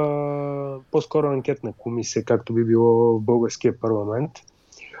 Тип по-скоро анкетна комисия, както би било в българския парламент.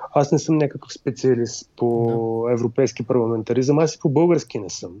 Аз не съм някакъв специалист по европейски парламентаризъм, аз и по български не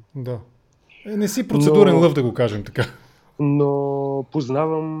съм. Да. Не си процедурен лъв, да го кажем така. Но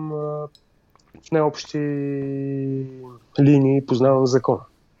познавам в най-общи линии, познавам закона.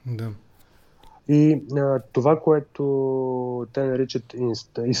 Да. И това, което те наричат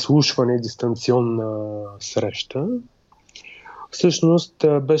изслушване, дистанционна среща, всъщност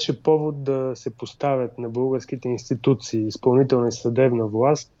беше повод да се поставят на българските институции, изпълнителна и съдебна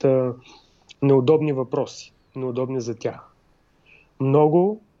власт, неудобни въпроси, неудобни за тях.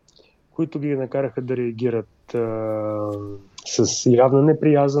 Много, които ги накараха да реагират с явна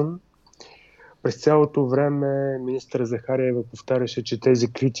неприязън. През цялото време министър Захариева повтаряше, че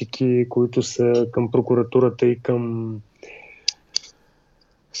тези критики, които са към прокуратурата и към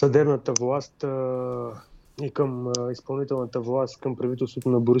съдебната власт и към изпълнителната власт, към правителството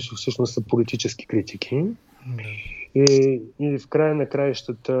на Борисов, всъщност са политически критики. И в края на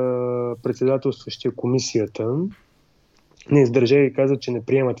краищата председателстващия комисията не издържа и каза, че не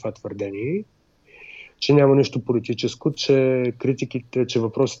приема това твърдение, че няма нищо политическо, че критиките, че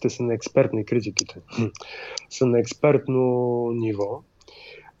въпросите са на експертни критиките, са на експертно ниво,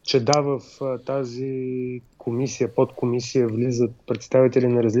 че да, в тази комисия, подкомисия влизат представители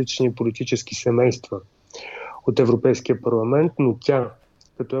на различни политически семейства от Европейския парламент, но тя,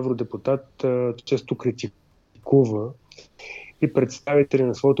 като евродепутат, често критикува и представители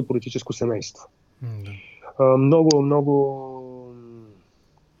на своето политическо семейство. Много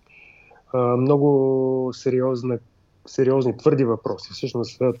сериозни, твърди въпроси.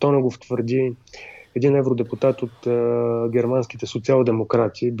 Всъщност, Тонагов твърди, един евродепутат от германските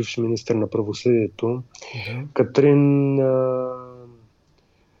социал-демократи, бивш министър на правосъдието, Катрин,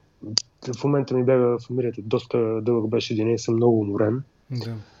 в момента ми бяга фамилията, доста дълъг беше един и съм много уморен.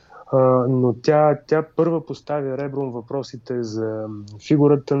 Но тя първа поставя ребром въпросите за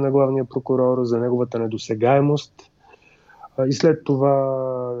фигурата на главния прокурор, за неговата недосегаемост. И след това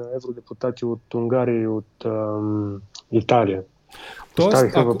евродепутати от Унгария и от Италия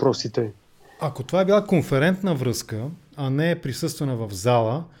поставиха въпросите. Ако това е била конферентна връзка, а не е присъствена в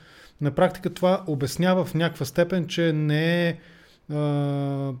зала, на практика това обяснява в някаква степен, че не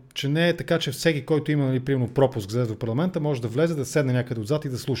е така, че всеки, който има, примерно, пропуск за в парламента, може да влезе, да седне някъде отзад и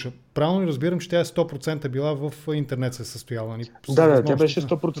да слуша. Правилно ли разбирам, че тя е 100% била в интернет се състояла? Да, тя беше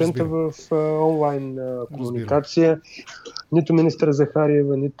 100% в онлайн комуникация. Нито министър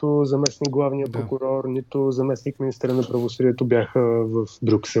Захариева, нито заместник главния прокурор, нито заместник министъра на правосъдието бяха в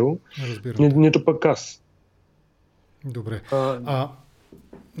Брюксел. Нито пък аз. Добре.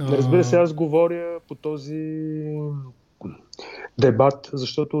 Разбира се, аз говоря по този дебат,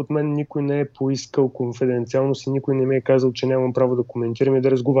 защото от мен никой не е поискал конфиденциалност и никой не ми е казал, че нямам право да коментирам и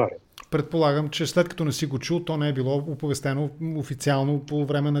да разговарям. Предполагам, че след като не си го чул, то не е било оповестено официално по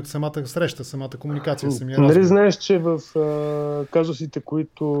време на самата среща, самата комуникация. Нали знаеш, че в казусите,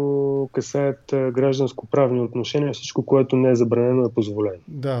 които касаят гражданско-правни отношения, всичко, което не е забранено, е позволено.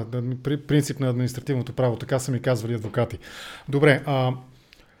 Да, принцип на административното право, така са ми казвали адвокати. Добре,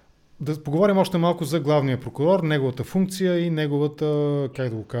 да поговорим още малко за главния прокурор, неговата функция и неговата,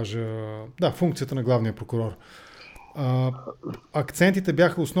 функцията на главния прокурор. Акцентите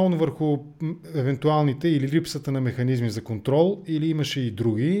бяха основно върху евентуалните или липсата на механизми за контрол, или имаше и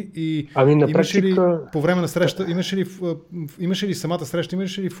други? Имаше ли по време на среща, имаше ли самата среща,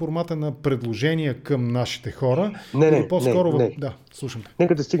 имаше ли формата на предложения към нашите хора? Не. Да, слушам.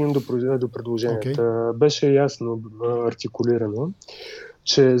 Нека да стигнем до предложенията. Okay. Беше ясно артикулирано,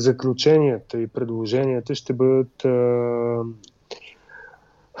 че заключенията и предложенията ще бъдат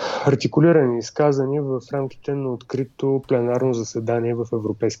артикулирани и изказани в рамките на открито пленарно заседание в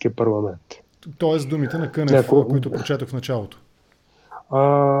Европейския парламент. Тоест думите на Кънев, които прочетох в началото.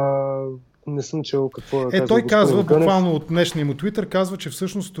 Не съм чел какво е казал. Той казва, буквално от днешния му твитър, казва, че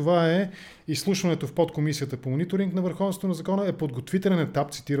всъщност това е изслушването в подкомисията по мониторинг на върховенството на закона е подготвителен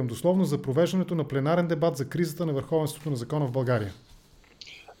етап, цитирам дословно, за провеждането на пленарен дебат за кризата на върховенството на закона в България.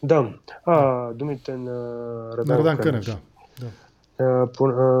 Да. Думите на Радан Кънев, да.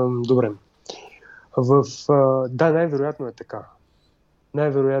 Добре. Най-вероятно е така.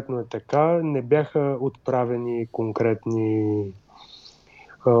 Най-вероятно е така. Не бяха отправени конкретни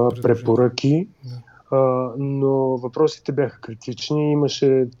препоръки, но въпросите бяха критични.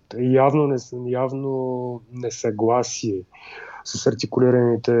 Имаше явно несъгласие с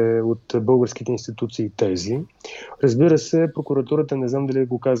артикулираните от българските институции тези. Разбира се, прокуратурата, не знам дали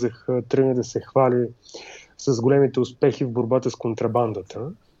го казах, тръгна да се хвали с големите успехи в борбата с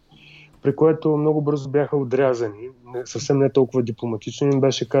контрабандата, при което много бързо бяха отрязани, съвсем не толкова дипломатично, им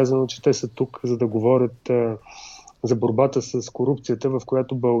беше казано, че те са тук, за да говорят за борбата с корупцията, в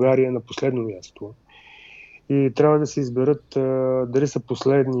която България е на последно място. И трябва да се изберат дали са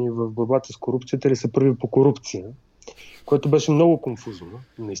последни в борбата с корупцията или са първи по корупция, което беше много конфузно,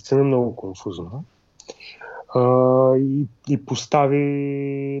 наистина много конфузно. И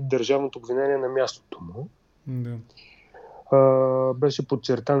постави държавното обвинение на мястото му. Да. Беше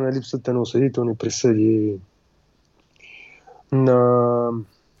подчертана липсата на осъдителни присъди на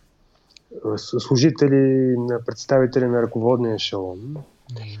служители, на представители на ръководния ешелон.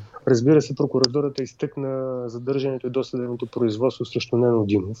 Разбира се, прокуратурата изтъкна задържането и досъдебното производство срещу Нено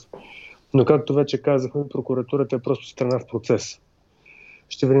Димов. Но както вече казахме, прокуратурата е просто страна в процеса.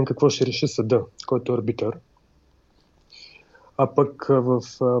 Ще видим какво ще реши съда, който е арбитър. А пък в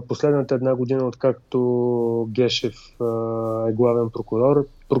последната една година, откакто Гешев е главен прокурор,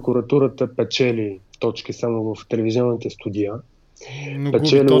 прокуратурата печели точки само в телевизионните студия.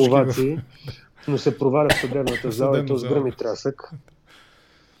 Печели овации, но се проваля в съдебната зала и то с гръм и трясък.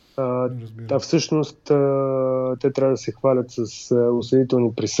 Всъщност те трябва да се хвалят с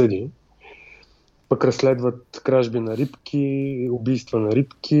осъдителни присъди, пък разследват кражби на рибки, убийства на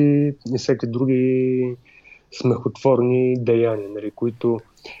рибки и всеки други смехотворни деяния, нали, които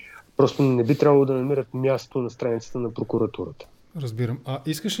просто не би трябвало да намират място на страницата на прокуратурата. Разбирам.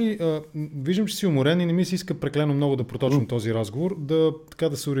 Искаш ли, виждам, че си уморен и не ми се иска преклено много да проточвам този разговор, да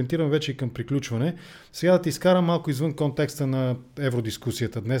се ориентирам вече и към приключване. Сега да ти изкарам малко извън контекста на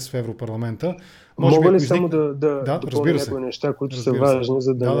евродискусията днес в Европарламента. Мога ли само да допълня някои неща, които са важни,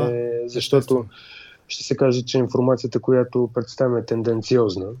 защото ще се каже, че информацията, която представям, е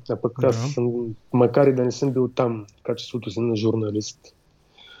тенденциозна. А пък аз, макар и да не съм бил там в качеството си на журналист,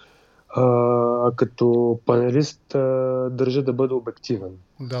 като панелист държа да бъда обективен.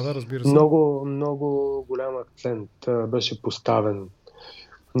 Да, разбира се. Много, много голям акцент беше поставен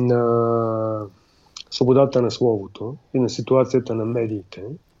на свободата на словото и на ситуацията на медиите.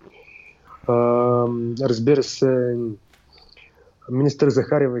 Разбира се, министър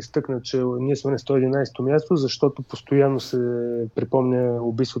Захариева изтъкна, че ние сме на 111-то място, защото постоянно се припомня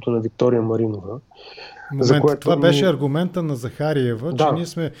убийството на Виктория Маринова. Това беше аргумента на Захариева, че ние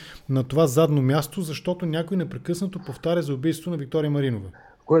сме на това задно място, защото някой непрекъснато повтаря за убийството на Виктория Маринова.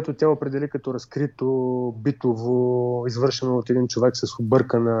 Което тя определи като разкрито, битово, извършено от един човек с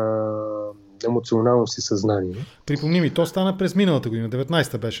объркана емоционално си съзнание. Припомни ми, то стана през миналата година,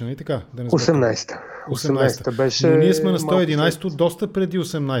 19-та беше, нали така? 18-та беше. Но ние сме на 111-то доста преди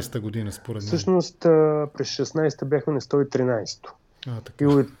 18-та година, според мен. Всъщност, през 16-та бяхме на 113-то.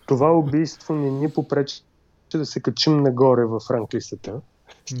 И това убийство не ни попречи да се качим нагоре в ранглистата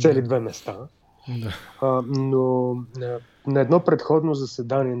с цели 2 места. Но на едно предходно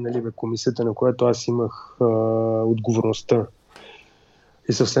заседание на LIBE комисията, на което аз имах отговорността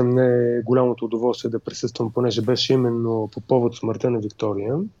и съвсем не голямото удоволствие да присъствам, понеже беше именно по повод смъртта на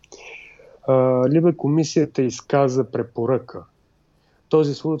Виктория, LIBE комисията изказа препоръка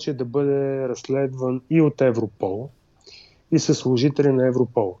този случай да бъде разследван и от Европол, и със служители на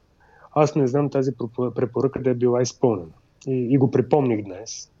Европол. Аз не знам тази препоръка да е била изпълнена. И го припомних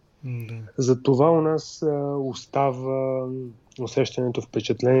днес. Затова у нас остава усещането,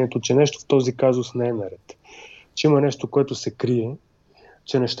 впечатлението, че нещо в този казус не е наред. Че има нещо, което се крие,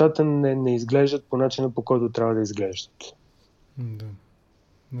 че нещата не изглеждат по начина, по който трябва да изглеждат. Да,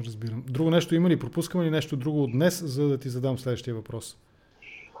 разбирам. Друго нещо има ли? Пропускаме ли нещо друго от днес, за да ти задам следващия въпрос?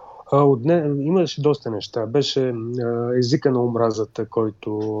 Имаше доста неща. Беше езика на омразата,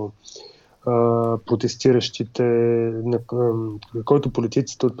 който протестиращите, който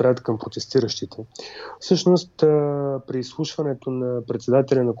политиците отправят към протестиращите. Всъщност, при изслушването на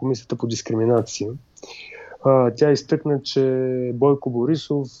председателя на комисията по дискриминация, тя изтъкна, че Бойко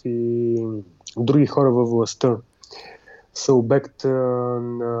Борисов и други хора във властта са обект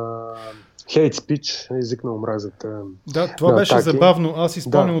на хейт спич, език на омразата. Да, това беше забавно. Аз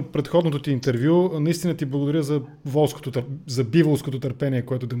изпълням от предходното ти интервю. Наистина ти благодаря за биволското търпение,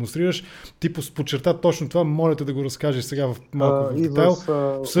 което демонстрираш. Ти подчерта точно това. Моля те да го разкажеш сега в малко в детайл.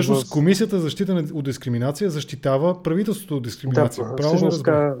 Всъщност Комисията за защита от дискриминация защитава правителството от дискриминация.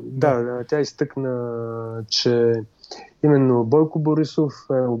 Тя изтъкна, че именно Бойко Борисов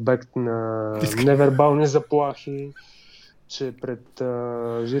е обект на невербални заплахи, че пред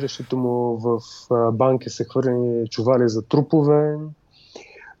жилището му в банки са хвърлени чували за трупове,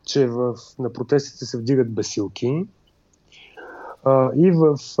 че на протестите се вдигат бесилки и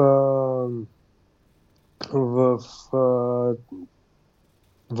в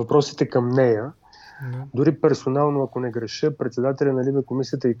въпросите към нея, дори персонално, ако не греша, председателя на LIBE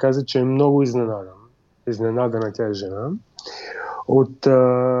комисията и каза, че е много изненадана тя е жена, от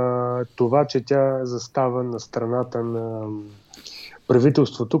това, че тя застава на страната на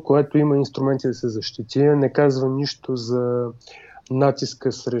правителството, което има инструменти да се защити, не казва нищо за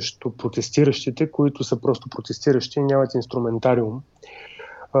натиска срещу протестиращите, които са просто протестиращи и нямат инструментариум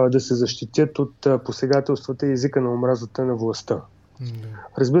да се защитят от посегателствата и езика на омразата на властта.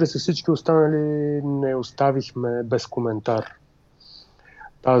 Разбира се, всички останали не оставихме без коментар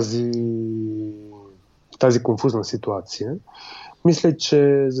тази конфузна ситуация. Мисля,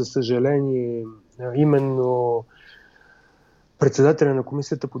 че за съжаление именно председателя на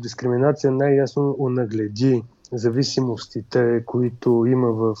комисията по дискриминация най-ясно онагледи зависимостите, които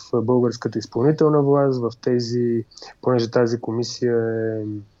има в българската изпълнителна власт, понеже тази комисия е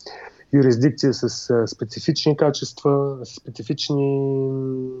юрисдикция с специфични качества,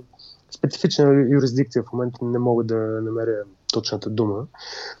 специфична юрисдикция, в момента не мога да намеря точната дума,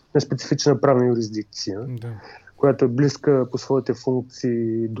 специфична правна юрисдикция, която е близка по своите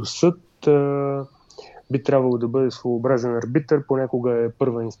функции до съд, би трябвало да бъде своеобразен арбитър, понякога е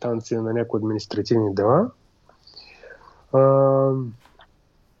първа инстанция на някои административни дела.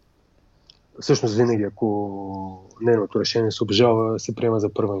 Всъщност винаги, ако нейното решение се обжалва, се приема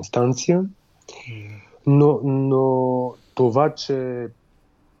за първа инстанция. Но това, че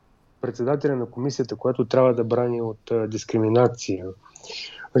председателя на комисията, която трябва да брани от дискриминация,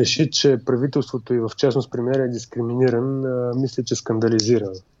 реши, че правителството и в частност премиера е дискриминиран, мисля, че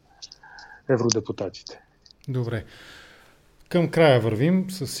скандализира евродепутатите. Добре. Към края вървим.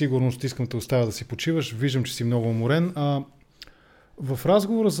 Със сигурност искам да оставя да си почиваш. Виждам, че си много уморен. В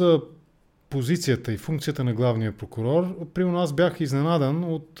разговора за позицията и функцията на главния прокурор, примерно аз бях изненадан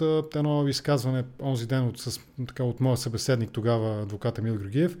от едно изказване онзи ден от моя събеседник тогава, адвокат Емил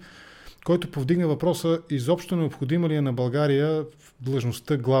Георгиев, който повдигна въпроса изобщо необходима ли е на България в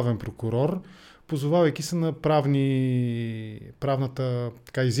длъжността главен прокурор, позовавайки се на правни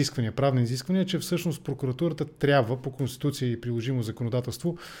изисквания, че всъщност прокуратурата трябва по конституция и приложимо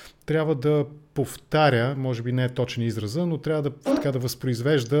законодателство трябва да повтаря, може би не е точен израза, но трябва да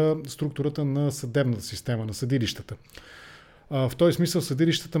възпроизвежда структурата на съдебната система, на съдилищата. В този смисъл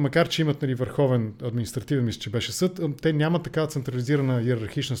съдилищата, макар че имат върховен административен, мисля, че беше съд, те нямат такава централизирана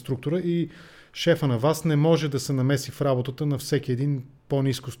иерархична структура и шефа на вас не може да се намеси в работата на всеки един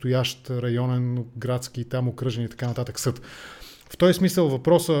по-ниско стоящ районен, градски, там окръжен и така нататък съд. В този смисъл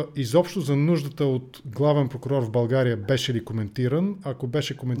въпроса изобщо за нуждата от главен прокурор в България беше ли коментиран? Ако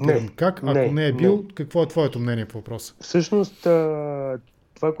беше коментиран, как? Ако не е бил, какво е твоето мнение по въпроса? Всъщност,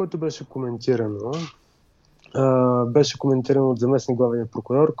 това, което беше коментирано от заместник главния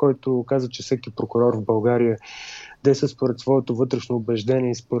прокурор, който каза, че всеки прокурор в България действа според своето вътрешно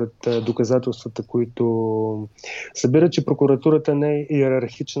убеждение и според доказателствата, които събира, че прокуратурата не е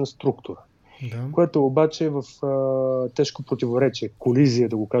иерархична структура. Да. Което обаче е в тежко противоречие, колизия,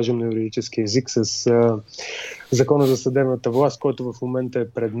 да го кажем на юридически език, с Закона за съдебната власт, който в момента е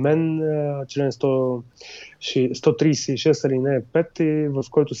пред мен, член 136 алинея 5, и в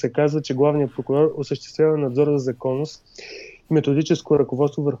който се казва, че главният прокурор осъществява надзор за законност и методическо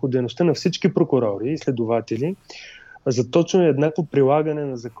ръководство върху дейността на всички прокурори и следователи за точно и еднакво прилагане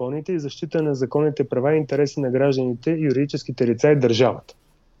на законите и защита на законните права и интереси на гражданите, юридическите лица и държавата.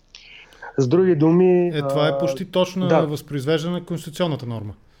 С други думи... Това е почти точно възпроизвеждане на конституционната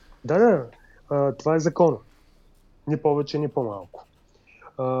норма. Да. Това е закон. Ни повече, ни по-малко.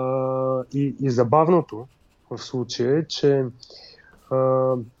 И забавното в случая е, че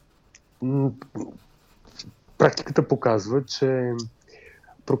практиката показва, че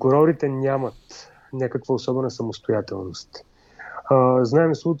прокурорите нямат някаква особена самостоятелност.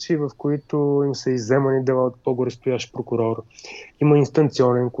 Знаем случаи, в които им са изземани дела от по-горестоящ прокурор. Има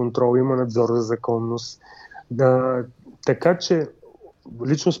инстанционен контрол, има надзор за законност. Така че,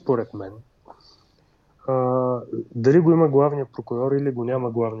 лично според мен, дали го има главния прокурор или го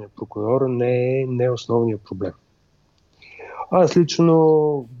няма главния прокурор, не е основният проблем. Аз лично,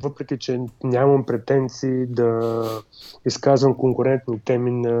 въпреки че нямам претенции да изказвам конкурентни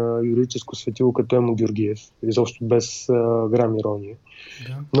теми на юридическо светило като Емо Георгиев, изобщо без грам ирония.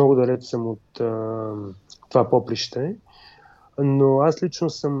 Да. Много далеч съм от това поприще, но аз лично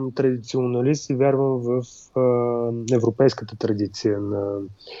съм традиционалист и вярвам в европейската традиция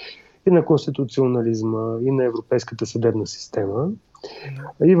и на конституционализма, и на европейската съдебна система.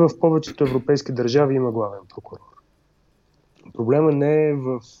 И в повечето европейски държави има главен прокурор. Проблема не е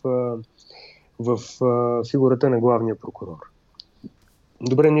в фигурата на главния прокурор.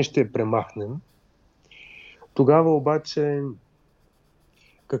 Добре, ние ще я премахнем. Тогава обаче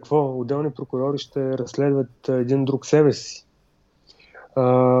какво? Отделни прокурори ще разследват един друг себе си.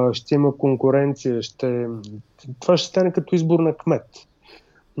 Ще има конкуренция. Това ще стане като избор на кмет.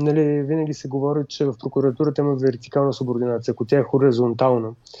 Винаги се говори, че в прокуратурата има вертикална субординация. Ако тя е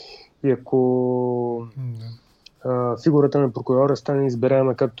хоризонтална и ако фигурата на прокурора стане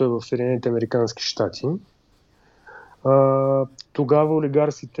избираема, както е в Съединените американски щати, тогава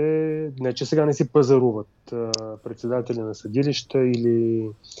олигарсите не че сега не си пазаруват председатели на съдилища или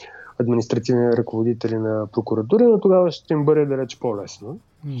административни ръководители на прокуратури, но тогава ще им бъде далеч по-лесно.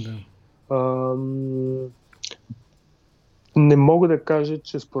 Не мога да кажа,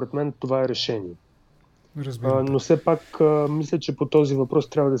 че според мен това е решение. Но все пак мисля, че по този въпрос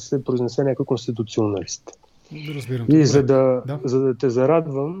трябва да се произнесе някой конституционалист. И за да те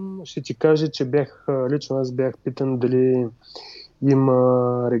зарадвам, ще ти кажа, че лично аз бях питан дали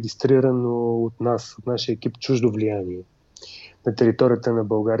има регистрирано от нас, от нашия екип, чуждо влияние на територията на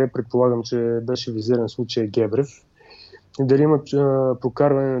България. Предполагам, че беше визиран случай Гебрев. И дали има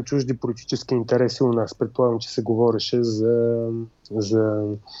прокарване на чужди политически интереси у нас. Предполагам, че се говореше за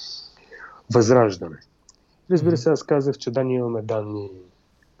Възраждане. Разбира се, аз казах, че да, ние имаме данни,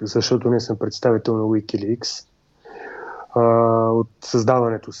 защото не съм представител на Wikileaks от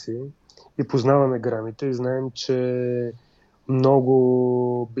създаването си и познаваме грамите и знаем, че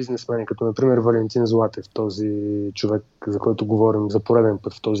много бизнесмени, като например Валентин Златев, този човек, за който говорим за пореден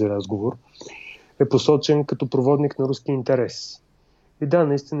път в този разговор, е посочен като проводник на руски интереси. И да,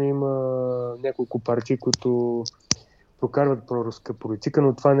 наистина има няколко партии, които прокарват проруска политика,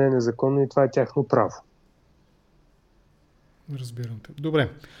 но това не е незаконно и това е тяхно право. Разбирам те. Добре.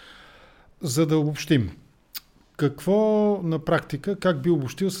 За да обобщим, какво на практика, как би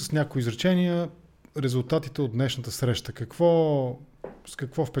обобщил с някои изречения резултатите от днешната среща? С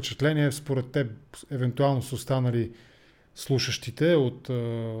какво впечатление според теб евентуално са останали слушащите от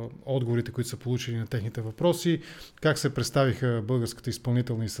отговорите, които са получили на техните въпроси? Как се представиха българската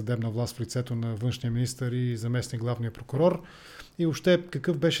изпълнителна и съдебна власт в лицето на външния министър и заместник главния прокурор? И въобще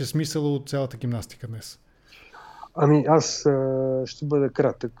какъв беше смисъл от цялата гимнастика днес? Ами аз ще бъда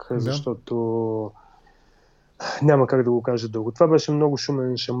кратък, защото няма как да го кажа дълго. Това беше много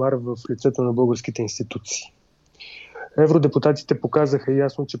шумен шамар в лицето на българските институции. Евродепутатите показаха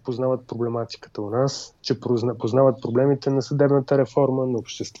ясно, че познават проблематиката у нас, че познават проблемите на съдебната реформа, на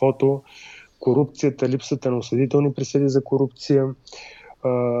обществото, корупцията, липсата на осъдителни присъди за корупция,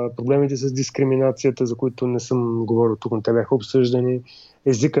 проблемите с дискриминацията, за които не съм говорил тук, но те бяха обсъждани,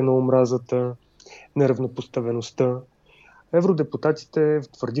 езика на омразата, неравнопоставеността. Евродепутатите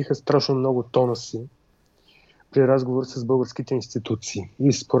твърдиха страшно много тона си при разговор с българските институции.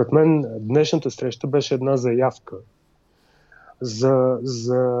 И според мен днешната среща беше една заявка за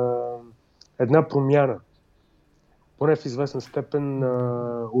една промяна, поне в известна степен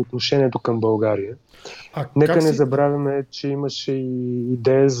на отношението към България. Нека не забравяме, че имаше и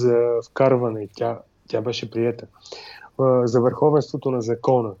идея за вкарване, и тя беше приета, за върховенството на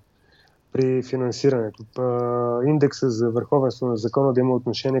закона при финансирането. Индекса за върховенство на закона да има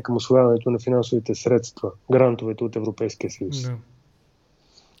отношение към усвояването на финансовите средства, грантовете от Европейския съюз. Да.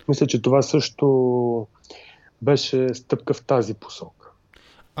 Мисля, че това също беше стъпка в тази посока.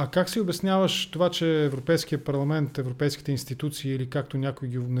 А как си обясняваш това, че Европейския парламент, европейските институции или както някои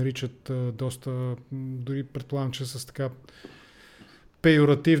ги наричат доста, дори предполагам, че с така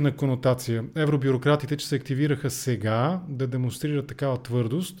пейоративна конотация, евробюрократите, че се активираха сега да демонстрират такава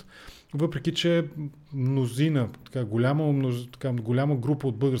твърдост, въпреки че мнозина, голяма група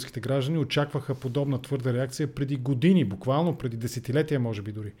от българските граждани очакваха подобна твърда реакция преди години, буквално преди десетилетия, може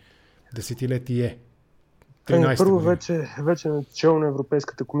би дори. Десетилетие. Първо, вече начало на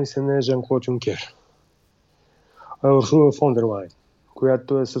Европейската комисия не е Жан-Клод Юнкер, а Урсула фон дер Лайен,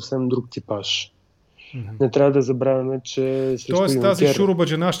 която е съвсем друг типаж. Не трябва да забравяме, че Тоест тази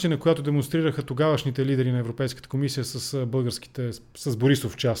шуробаджанащина, която демонстрираха тогавашните лидери на Европейската комисия с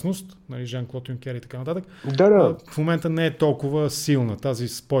Борисов в частност, нали, Жан-Клод Юнкер и така нататък, в момента не е толкова силна. Тази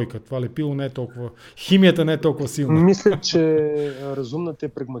спойка, това лепило не е толкова... Химията не е толкова силна. Мисля, че разумната и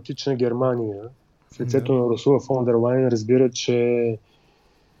прагматична Германия в лицето на Урсула фон дер Лайен разбира, че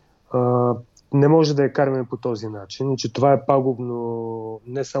не може да я караме по този начин и че това е пагубно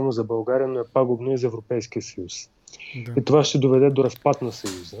не само за България, но е пагубно и за Европейския съюз. Да. И това ще доведе до разпад на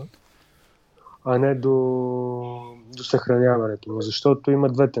съюза, а не до съхраняването му, защото има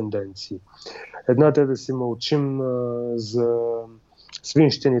две тенденции. Едната е да си мълчим за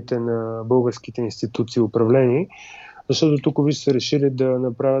свинщините на българските институции и управление, защото тук виж са решили да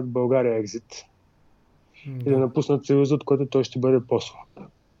направят България екзит и да напуснат съюза, от който той ще бъде по-слаб.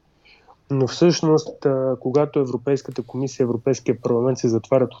 Но всъщност, когато Европейската комисия, Европейския парламент се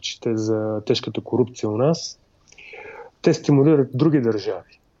затварят очите за тежката корупция у нас, те стимулират други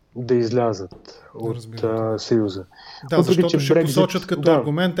държави да излязат от Съюза. Да, защото ще посочат като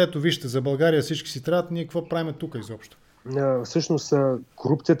аргумент, ето вижте, за България всички си трябват, ние какво правим тук изобщо? Всъщност,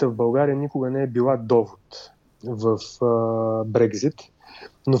 корупцията в България никога не е била довод в Брекзит,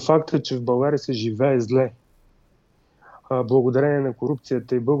 но фактът е, че в България се живее зле. Благодарение на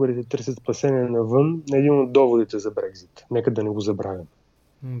корупцията и българите търсят спасение навън, е един от доводите за Брекзит. Нека да не го забравим.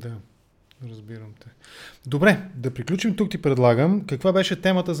 Да, разбирам те. Добре, да приключим тук ти предлагам. Каква беше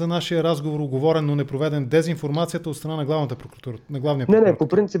темата за нашия разговор, уговорен, но непроведен? Дезинформацията от страна на главната прокуратура, на главния прокурор? Не, по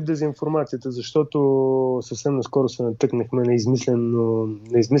принцип дезинформацията, защото съвсем наскоро се натъкнахме на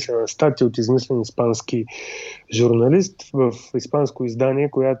измислена статия от измислен испански журналист в испанско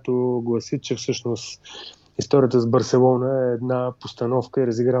издание, която гласи, че всъщност историята с Барселона е една постановка и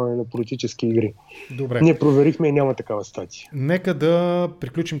разиграване на политически игри. Добре. Ние проверихме и няма такава статия. Нека да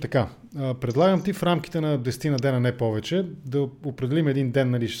приключим така. Предлагам ти в рамките на 10 на дена, не повече, да определим един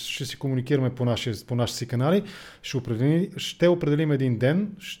ден, нали, ще си комуникираме по нашите си канали, ще определим един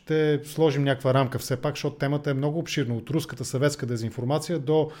ден, ще сложим някаква рамка все пак, защото темата е много обширна, от руската съветска дезинформация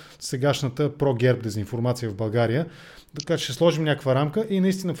до сегашната про-герб дезинформация в България. Така че ще сложим някаква рамка и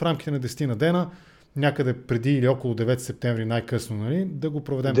наистина в рамките на 10 на дена, някъде преди или около 9 септември най-късно, нали, да го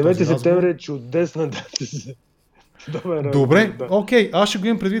проведем 9 септември е чудесна дата. Добре, окей, аз ще го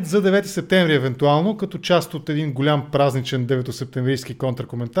имам предвид за 9 септември евентуално, като част от един голям празничен 9-септемврийски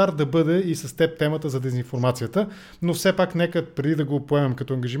контракоментар да бъде и с теб темата за дезинформацията, но все пак нека преди да го поемем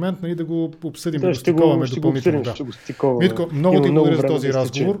като ангажимент, нали, да го обсъдим, да го стиковаме допълнително. Митко, много ти благодаря за този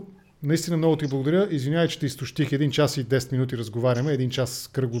разговор. Наистина много ти благодаря. Извинявай, че те изтощих 1 час и 10 минути разговаряме. 1 час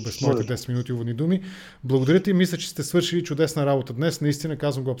кръгло без моите 10 минути уводни думи. Благодаря ти. Мисля, че сте свършили чудесна работа днес. Наистина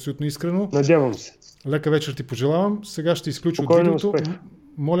казвам го абсолютно искрено. Надявам се. Лека вечер ти пожелавам. Сега ще изключа от видеото.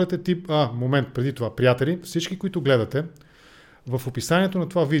 Моля те момент преди това. Приятели, всички, които гледате, в описанието на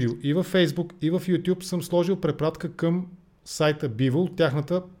това видео и в Facebook, и в YouTube съм сложил препратка към сайта Биволъ,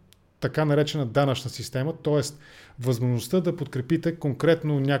 тяхната така наречена данъчна система, т.е. възможността да подкрепите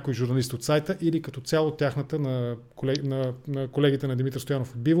конкретно някой журналист от сайта или като цяло тяхната на колегите на Димитър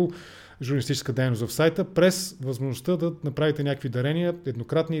Стоянов от Биволъ, журналистическа дейност в сайта, през възможността да направите някакви дарения,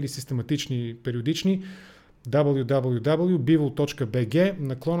 еднократни или систематични, периодични,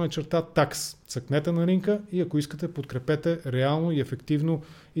 www.bivol.bg/tax. Цъкнете на линка и ако искате, подкрепете реално и ефективно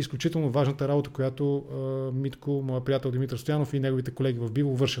изключително важната работа, която Митко, моя приятел Димитър Стоянов и неговите колеги в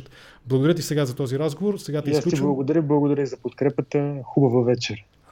Биволъ вършат. Благодаря ти сега за този разговор. Сега те изключвам. Благодаря за подкрепата. Хубава вечер.